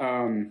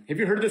 Have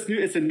you heard of this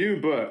it's a new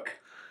book.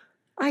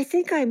 I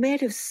think I might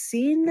have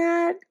seen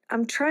that.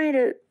 I'm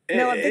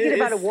thinking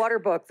about a water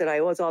book that I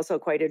was also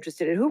quite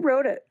interested in. Who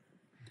wrote it?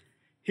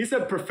 He's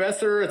a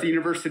professor at the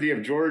University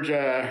of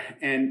Georgia,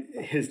 and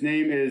his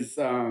name is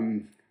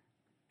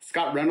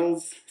Scott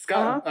Reynolds.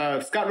 Scott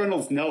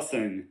Reynolds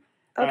Nelson.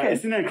 Okay.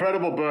 It's an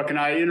incredible book, and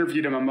I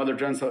interviewed him on Mother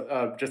Jones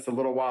just a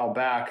little while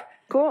back.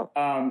 Cool.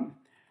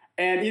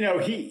 And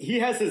he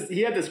had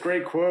this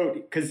great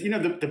quote, because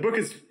the book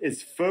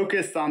is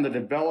focused on the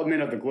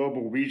development of the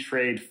global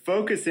trade,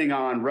 focusing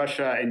on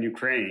Russia and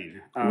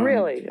Ukraine.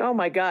 Really? Oh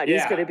my God!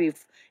 Yeah.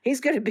 He's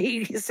going to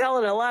be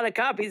selling a lot of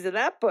copies of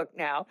that book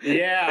now.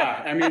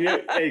 Yeah, I mean,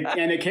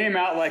 and it came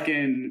out like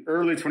in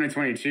early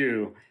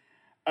 2022.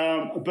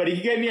 But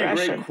he gave me a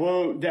great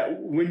quote that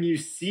when you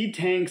see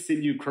tanks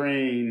in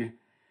Ukraine,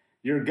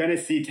 you're going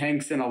to see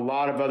tanks in a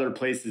lot of other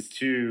places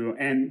too.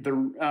 And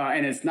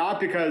it's not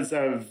because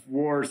of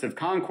wars of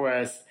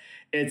conquest.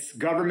 It's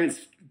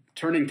governments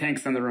turning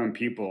tanks on their own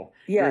people.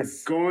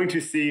 Yes. You're going to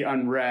see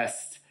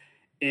unrest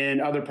in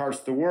other parts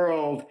of the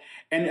world.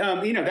 And,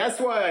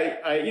 that's why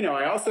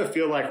I also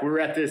feel like we're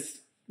at this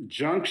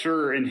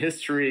juncture in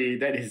history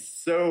that is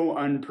so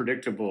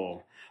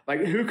unpredictable.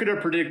 Like, who could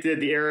have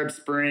predicted the Arab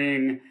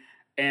Spring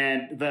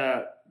and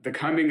the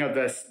coming of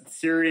the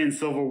Syrian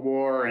civil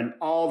war and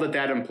all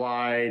that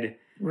implied?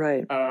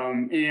 Right.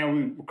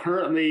 We're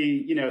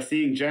currently,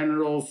 seeing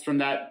generals from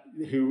that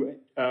who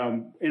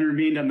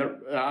intervened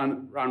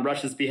on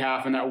Russia's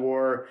behalf in that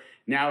war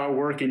now at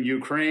work in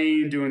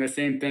Ukraine, doing the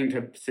same thing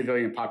to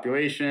civilian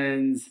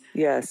populations.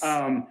 Yes.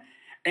 And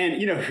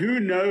who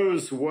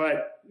knows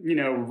what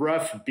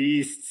rough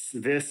beasts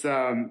this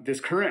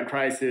current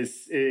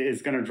crisis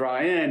is going to draw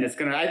in.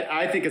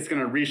 I think it's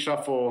going to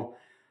reshuffle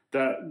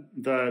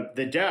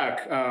the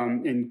deck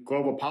in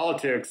global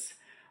politics,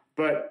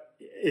 but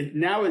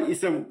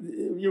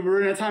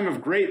we're in a time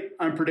of great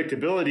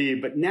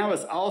unpredictability, but now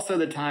is also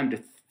the time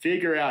to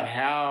figure out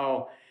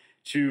how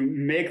to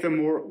make the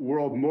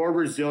world more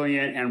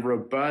resilient and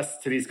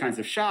robust to these kinds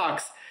of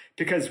shocks,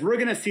 because we're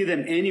going to see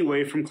them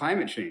anyway from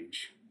climate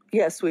change.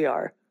 Yes, we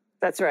are.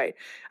 That's right.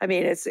 I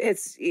mean, it's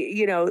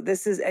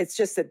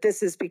just that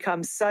this has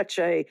become such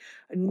a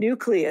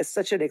nucleus,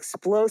 such an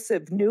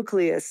explosive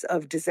nucleus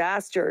of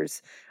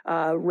disasters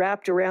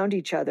wrapped around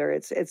each other.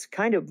 It's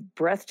kind of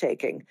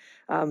breathtaking.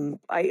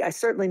 I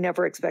certainly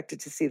never expected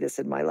to see this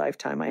in my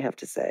lifetime, I have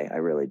to say. I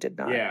really did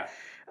not. Yeah.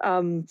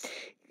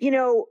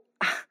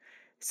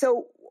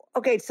 So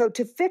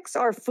to fix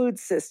our food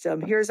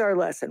system, here's our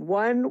lesson.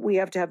 1, we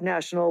have to have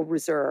national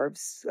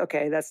reserves.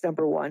 Okay, that's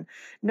number 1.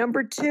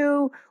 Number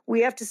 2,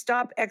 we have to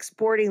stop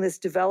exporting this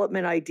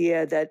development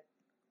idea that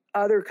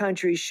other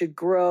countries should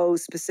grow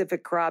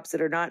specific crops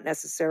that are not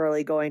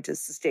necessarily going to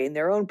sustain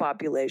their own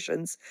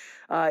populations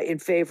in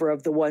favor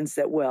of the ones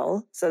that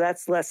will. So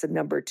that's lesson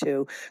number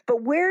 2.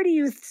 But where do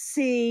you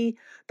see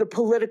the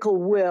political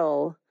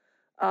will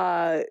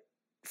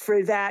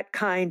for that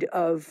kind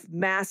of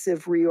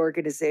massive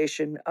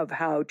reorganization of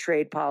how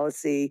trade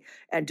policy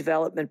and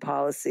development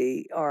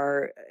policy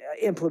are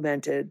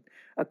implemented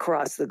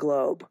across the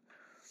globe,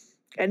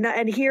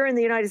 and here in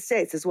the United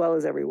States as well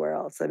as everywhere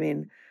else? I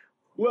think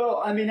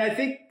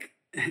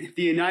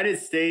the United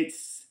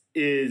States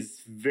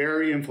is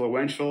very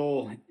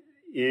influential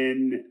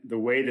in the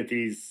way that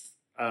these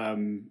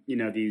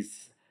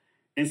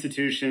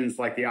institutions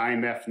like the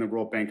IMF and the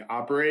World Bank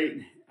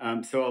operate.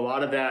 So a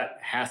lot of that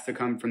has to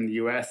come from the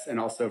U.S.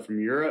 and also from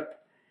Europe.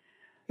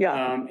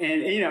 Yeah.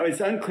 It's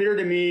unclear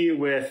to me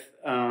with,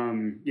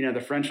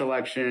 the French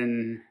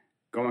election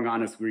going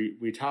on as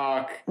we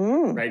talk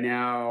right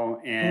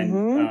now,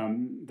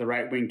 and the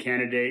right-wing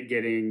candidate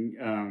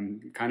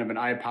getting kind of an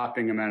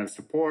eye-popping amount of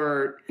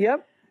support.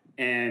 Yep.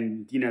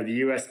 And, the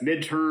U.S.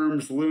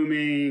 midterms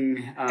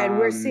looming. And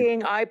we're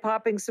seeing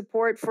eye-popping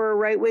support for a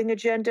right-wing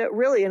agenda,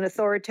 really an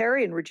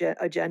authoritarian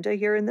agenda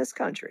here in this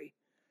country.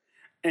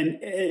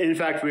 And in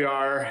fact, we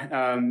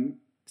are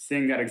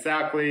seeing that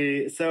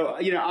exactly. So,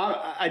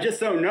 I just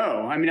don't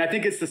know. I mean, I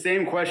think it's the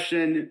same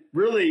question.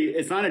 Really,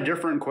 it's not a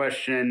different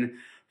question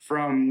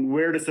from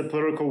where does the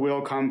political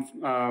will come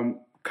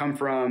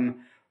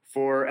from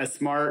for a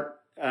smart,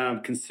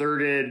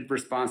 concerted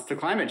response to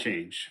climate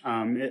change,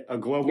 a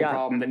global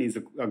problem that needs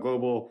a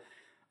global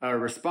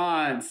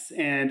response.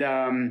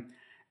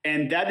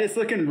 And that is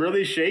looking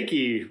really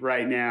shaky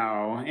right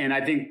now. And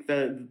I think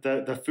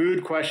the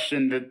food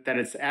question that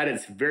it's at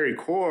its very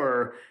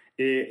core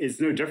is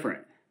no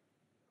different.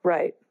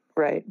 Right.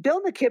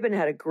 Bill McKibben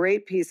had a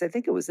great piece, I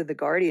think it was in The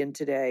Guardian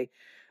today,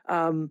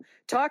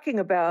 talking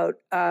about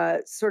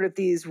sort of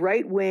these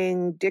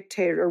right-wing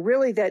dictators, or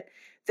really that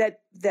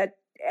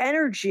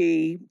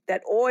energy,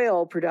 that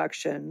oil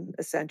production,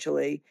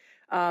 essentially,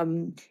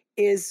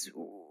 is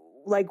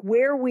like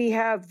where we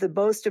have the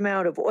most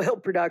amount of oil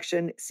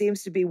production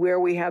seems to be where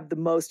we have the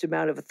most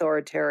amount of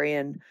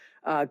authoritarian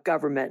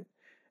government.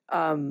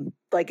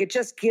 Like it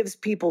just gives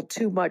people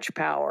too much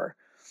power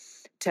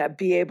to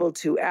be able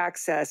to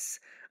access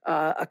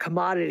a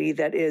commodity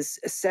that is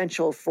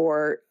essential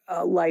for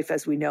life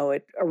as we know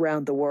it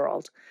around the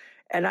world.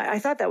 And I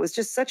thought that was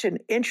just such an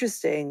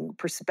interesting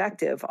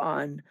perspective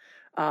on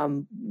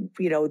the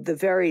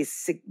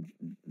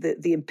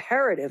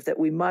imperative that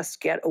we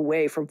must get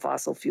away from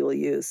fossil fuel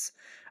use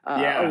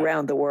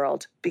around the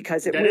world,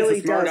 because it really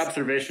is a smart does,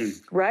 observation,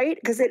 right?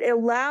 Because it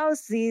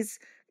allows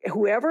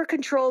whoever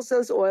controls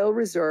those oil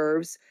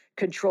reserves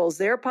controls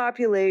their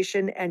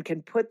population and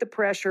can put the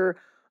pressure,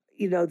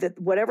 that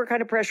whatever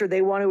kind of pressure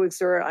they want to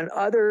exert on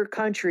other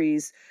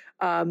countries,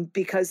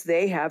 because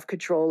they have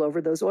control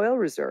over those oil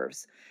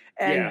reserves.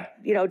 And,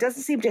 it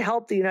doesn't seem to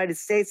help the United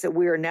States that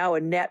we are now a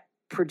net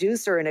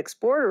producer and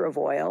exporter of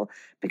oil,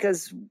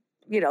 because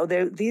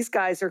these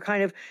guys are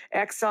kind of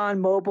Exxon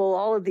Mobil,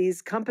 all of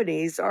these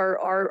companies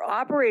are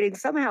operating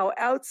somehow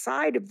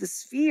outside of the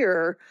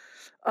sphere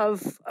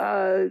of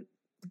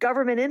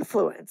government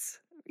influence.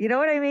 You know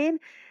what I mean?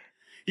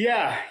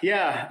 Yeah.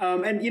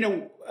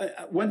 And,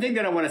 one thing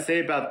that I want to say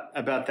about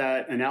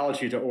that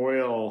analogy to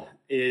oil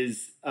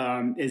is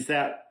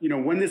that,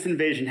 when this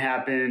invasion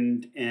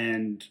happened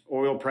and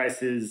oil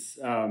prices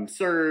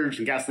surged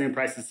and gasoline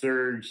prices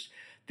surged,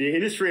 the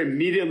industry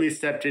immediately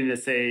stepped in to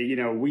say,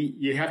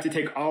 you have to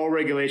take all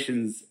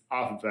regulations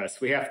off of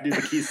us. We have to do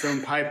the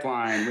Keystone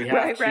Pipeline. We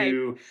have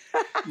you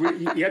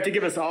have to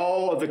give us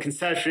all of the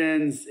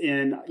concessions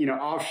in,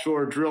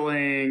 offshore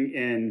drilling,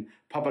 in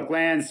public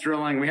lands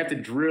drilling. We have to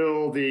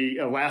drill the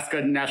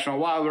Alaska National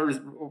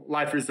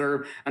Wildlife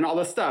Reserve and all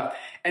this stuff.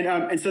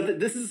 And so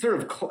this is sort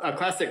of a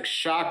classic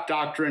shock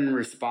doctrine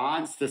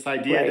response, this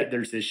idea that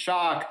there's this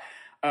shock.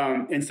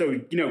 And so,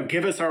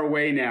 give us our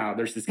way now.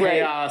 There's this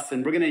chaos,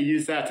 and we're going to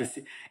use that to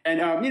see. And,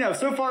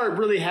 so far it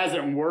really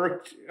hasn't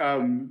worked,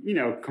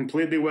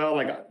 completely well.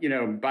 Like,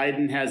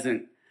 Biden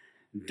hasn't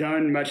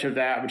done much of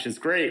that, which is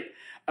great.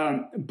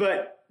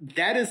 But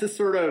that is the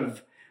sort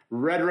of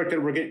rhetoric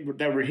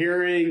that we're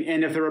hearing.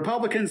 And if the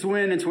Republicans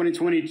win in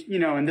 2020,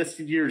 in this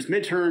year's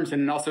midterms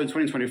and also in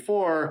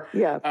 2024,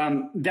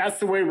 that's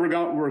the way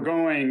we're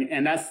going.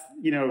 And that's,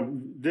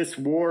 this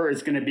war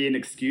is going to be an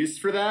excuse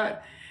for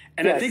that.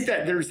 And I think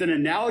that there's an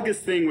analogous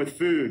thing with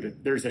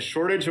food. There's a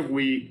shortage of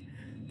wheat.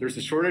 There's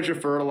a shortage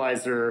of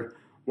fertilizer.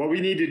 What we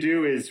need to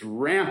do is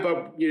ramp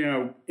up,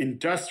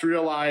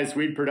 industrialized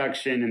wheat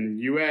production in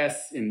the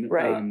U.S.,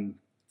 in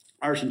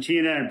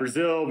Argentina and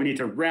Brazil. We need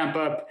to ramp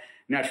up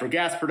natural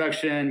gas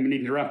production. We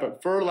need to ramp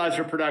up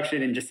fertilizer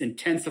production and just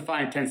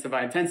intensify,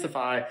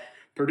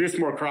 produce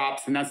more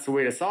crops. And that's the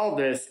way to solve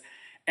this.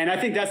 And I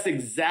think that's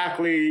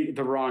exactly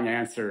the wrong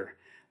answer.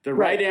 The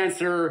right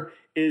answer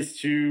is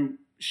to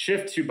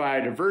shift to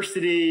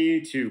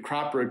biodiversity, to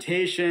crop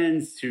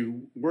rotations,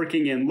 to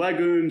working in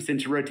legumes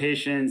into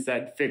rotations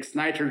that fix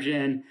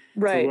nitrogen,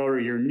 to lower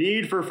your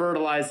need for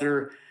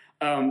fertilizer.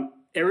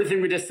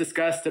 Everything we just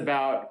discussed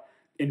about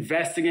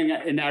investing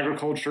in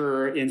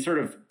agriculture, in sort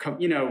of,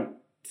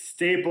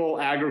 staple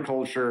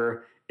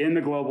agriculture in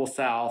the global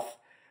South,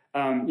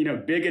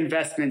 big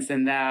investments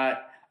in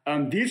that.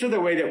 These are the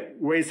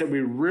ways that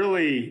we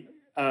really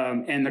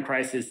end the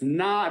crisis,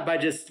 not by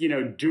just,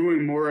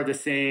 doing more of the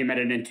same at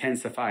an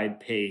intensified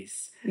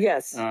pace.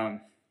 Yes.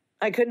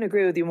 I couldn't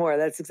agree with you more.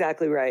 That's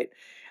exactly right.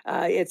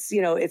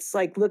 It's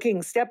like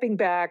stepping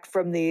back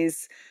from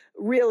these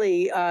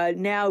really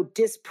now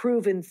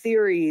disproven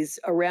theories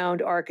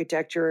around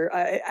architecture,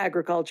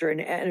 agriculture,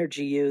 and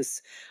energy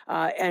use,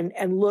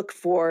 and look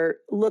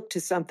to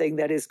something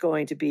that is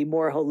going to be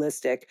more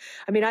holistic.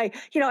 I mean, I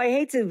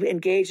hate to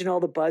engage in all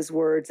the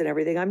buzzwords and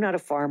everything. I'm not a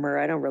farmer.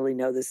 I don't really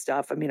know this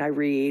stuff. I mean, I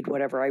read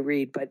whatever I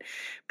read, but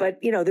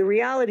the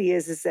reality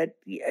is that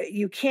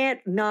you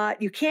can't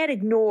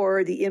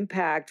ignore the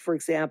impact, for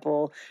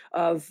example,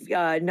 of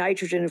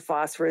nitrogen and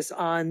phosphorus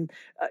on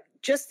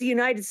just the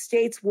United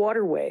States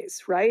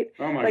waterways, right?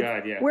 Oh my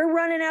God, yeah. We're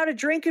running out of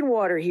drinking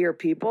water here,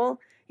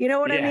 people. You know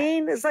what I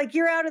mean? It's like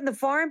you're out in the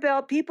Farm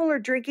Belt, people are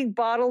drinking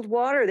bottled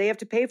water. They have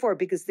to pay for it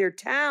because their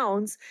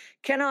towns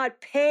cannot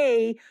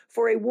pay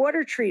for a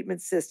water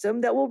treatment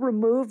system that will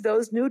remove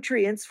those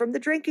nutrients from the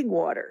drinking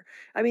water.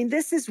 I mean,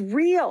 this is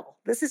real.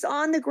 This is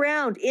on the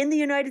ground in the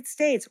United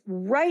States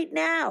right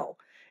now.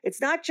 It's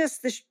not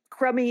just the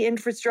crummy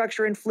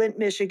infrastructure in Flint,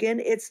 Michigan.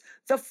 It's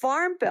the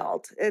Farm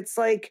Belt. It's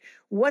like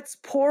what's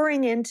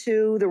pouring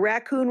into the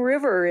Raccoon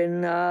River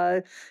in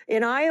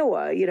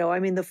Iowa. I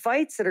mean, the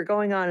fights that are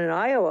going on in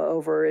Iowa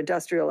over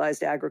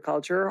industrialized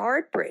agriculture are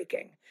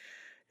heartbreaking.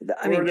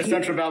 The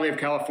Central Valley of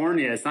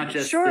California. It's not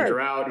just the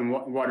drought and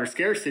water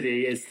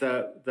scarcity. It's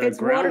the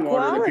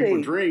groundwater that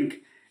people drink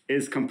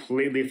is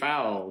completely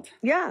fouled.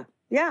 Yeah.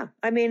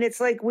 I mean, it's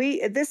like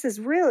we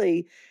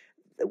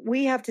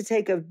have to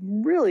take a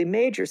really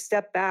major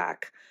step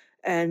back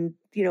and,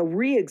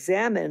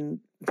 re-examine,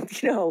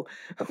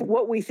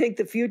 what we think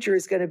the future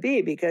is going to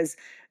be, because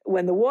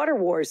when the water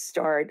wars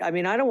start, I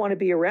mean, I don't want to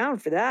be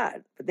around for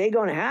that, but they're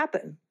going to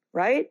happen,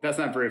 right? That's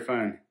not very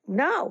fun.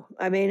 No,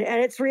 I mean,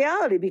 and it's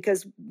reality,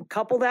 because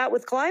couple that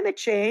with climate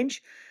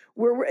change,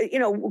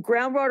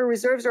 groundwater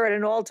reserves are at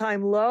an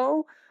all-time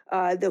low.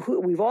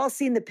 We've all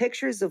seen the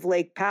pictures of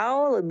Lake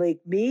Powell and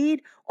Lake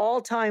Mead,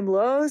 all-time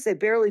lows. They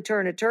barely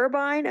turn a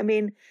turbine. I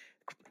mean,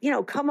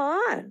 come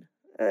on.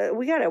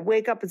 We got to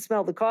wake up and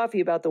smell the coffee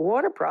about the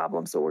water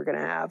problems that we're going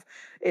to have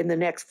in the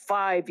next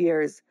 5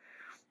 years.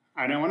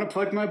 I don't want to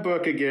plug my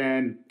book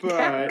again,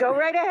 but go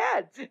right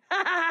ahead.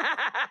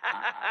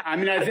 I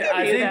mean, I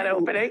think that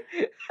opening.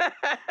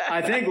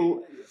 I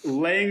think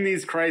laying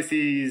these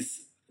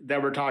crises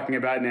that we're talking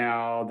about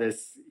now,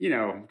 this,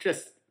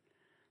 just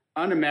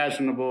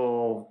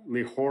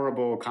unimaginably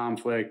horrible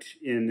conflict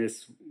in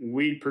this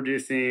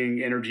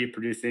wheat-producing,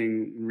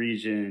 energy-producing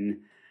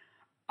region,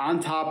 on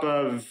top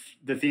of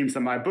the themes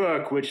of my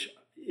book, which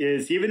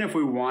is even if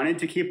we wanted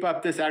to keep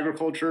up this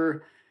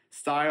agriculture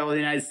style in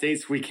the United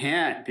States, we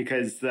can't,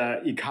 because the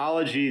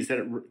ecologies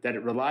that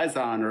it relies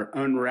on are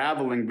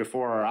unraveling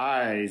before our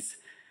eyes.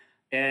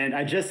 And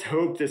I just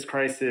hope this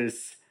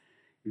crisis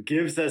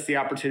gives us the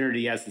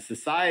opportunity as a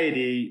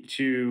society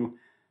to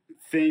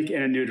think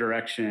in a new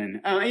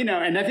direction.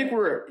 And I think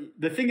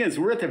the thing is,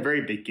 we're at the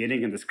very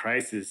beginning of this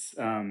crisis,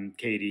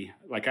 Katie.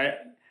 Like,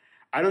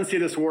 I don't see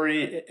this war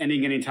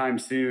ending anytime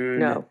soon.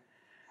 No.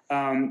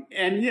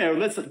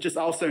 Let's just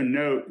also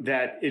note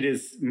that it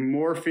is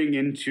morphing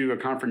into a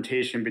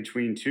confrontation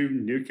between two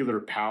nuclear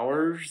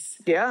powers.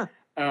 Yeah.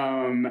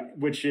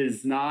 Which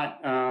is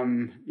not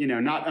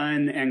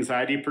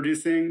unanxiety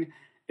producing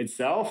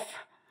itself.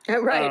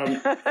 Right.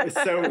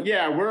 So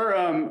yeah,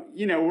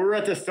 we're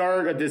at the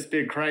start of this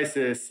big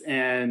crisis,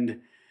 and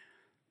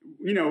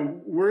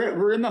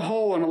we're in the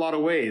hole in a lot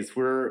of ways.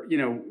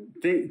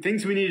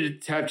 Things we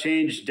needed to have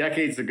changed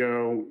decades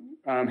ago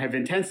have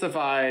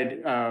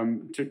intensified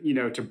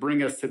to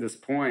bring us to this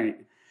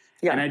point.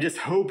 Yeah. And I just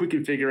hope we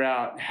can figure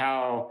out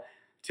how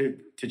to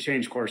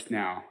change course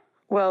now.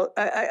 Well,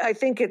 I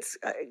think it's,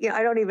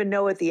 I don't even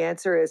know what the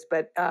answer is,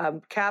 but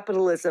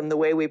capitalism, the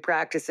way we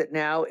practice it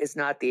now, is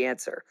not the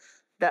answer.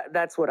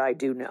 That's what I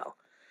do know.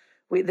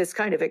 This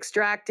kind of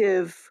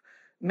extractive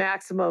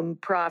maximum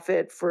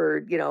profit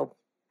for,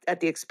 at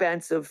the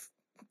expense of,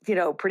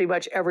 pretty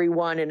much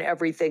everyone and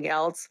everything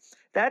else,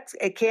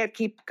 it can't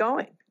keep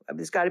going.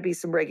 There's got to be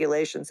some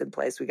regulations in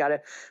place. We got to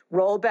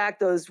roll back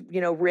those,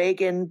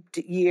 Reagan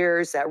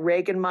years, that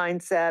Reagan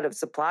mindset of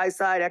supply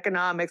side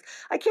economics.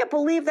 I can't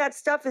believe that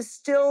stuff is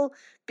still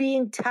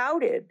being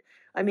touted.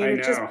 I mean,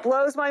 it just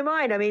blows my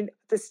mind. I mean,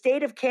 the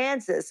state of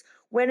Kansas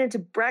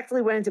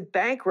practically went into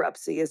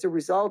bankruptcy as a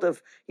result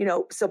of,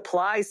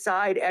 supply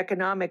side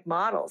economic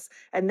models.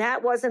 And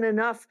that wasn't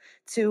enough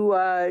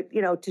to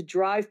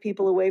drive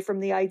people away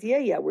from the idea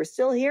yet. We're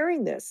still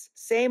hearing this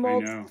same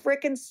old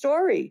frickin'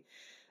 story.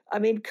 I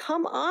mean,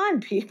 come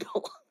on,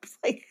 people. It's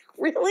like,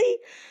 really?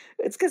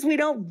 It's because we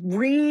don't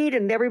read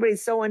and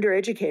everybody's so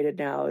undereducated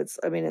now.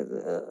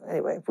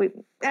 Anyway,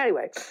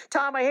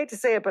 Tom, I hate to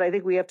say it, but I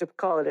think we have to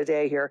call it a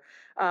day here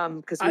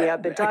because we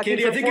have been talking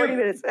for 40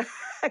 minutes. Go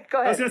ahead.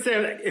 I was going to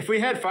say, if we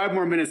had 5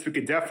 more minutes, we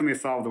could definitely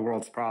solve the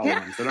world's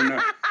problems. I don't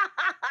know.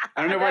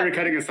 I don't know why you're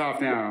cutting us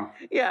off now.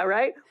 Yeah,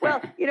 right? Well,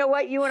 you know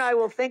what? You and I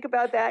will think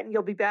about that, and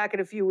you'll be back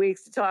in a few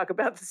weeks to talk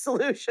about the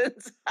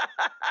solutions.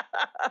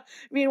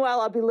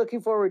 Meanwhile, I'll be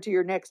looking forward to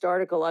your next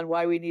article on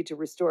why we need to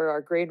restore our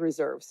grain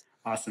reserves.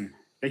 Awesome.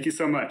 Thank you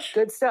so much.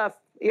 Good stuff.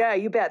 Yeah,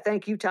 you bet.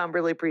 Thank you, Tom.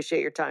 Really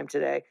appreciate your time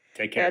today.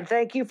 Take care. And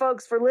thank you,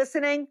 folks, for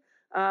listening.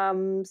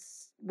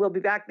 We'll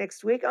be back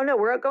next week. Oh, no,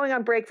 we're going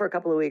on break for a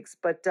couple of weeks,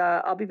 but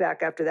I'll be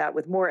back after that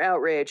with more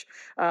outrage.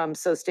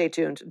 So stay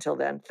tuned until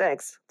then.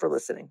 Thanks for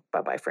listening.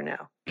 Bye-bye for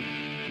now.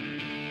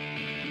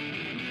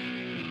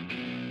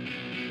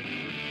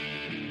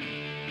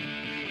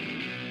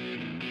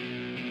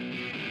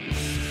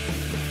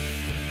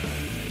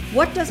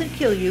 What Doesn't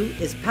Kill You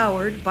is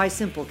powered by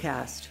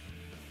Simplecast.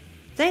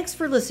 Thanks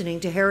for listening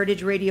to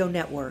Heritage Radio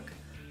Network,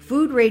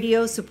 food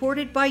radio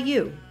supported by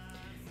you.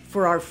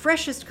 For our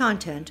freshest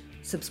content,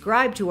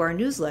 subscribe to our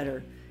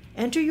newsletter.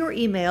 Enter your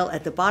email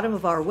at the bottom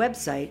of our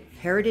website,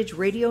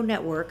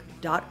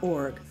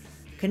 heritageradionetwork.org.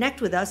 Connect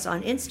with us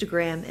on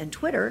Instagram and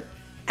Twitter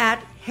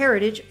at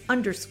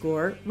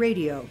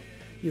 @heritage_radio.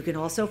 You can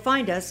also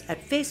find us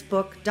at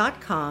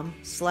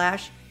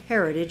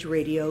facebook.com/Heritage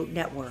Radio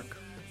Network.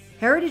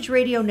 Heritage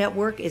Radio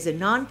Network is a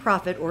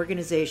nonprofit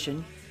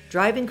organization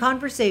driving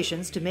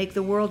conversations to make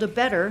the world a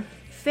better,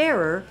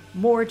 fairer,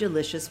 more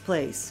delicious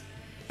place.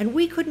 And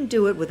we couldn't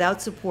do it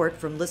without support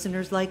from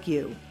listeners like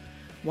you.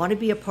 Want to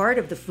be a part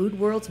of the food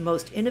world's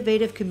most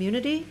innovative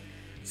community?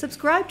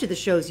 Subscribe to the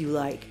shows you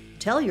like,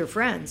 tell your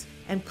friends,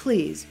 and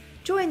please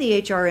join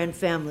the HRN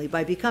family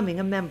by becoming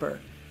a member.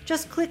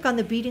 Just click on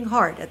the beating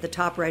heart at the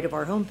top right of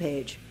our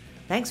homepage.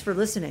 Thanks for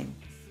listening.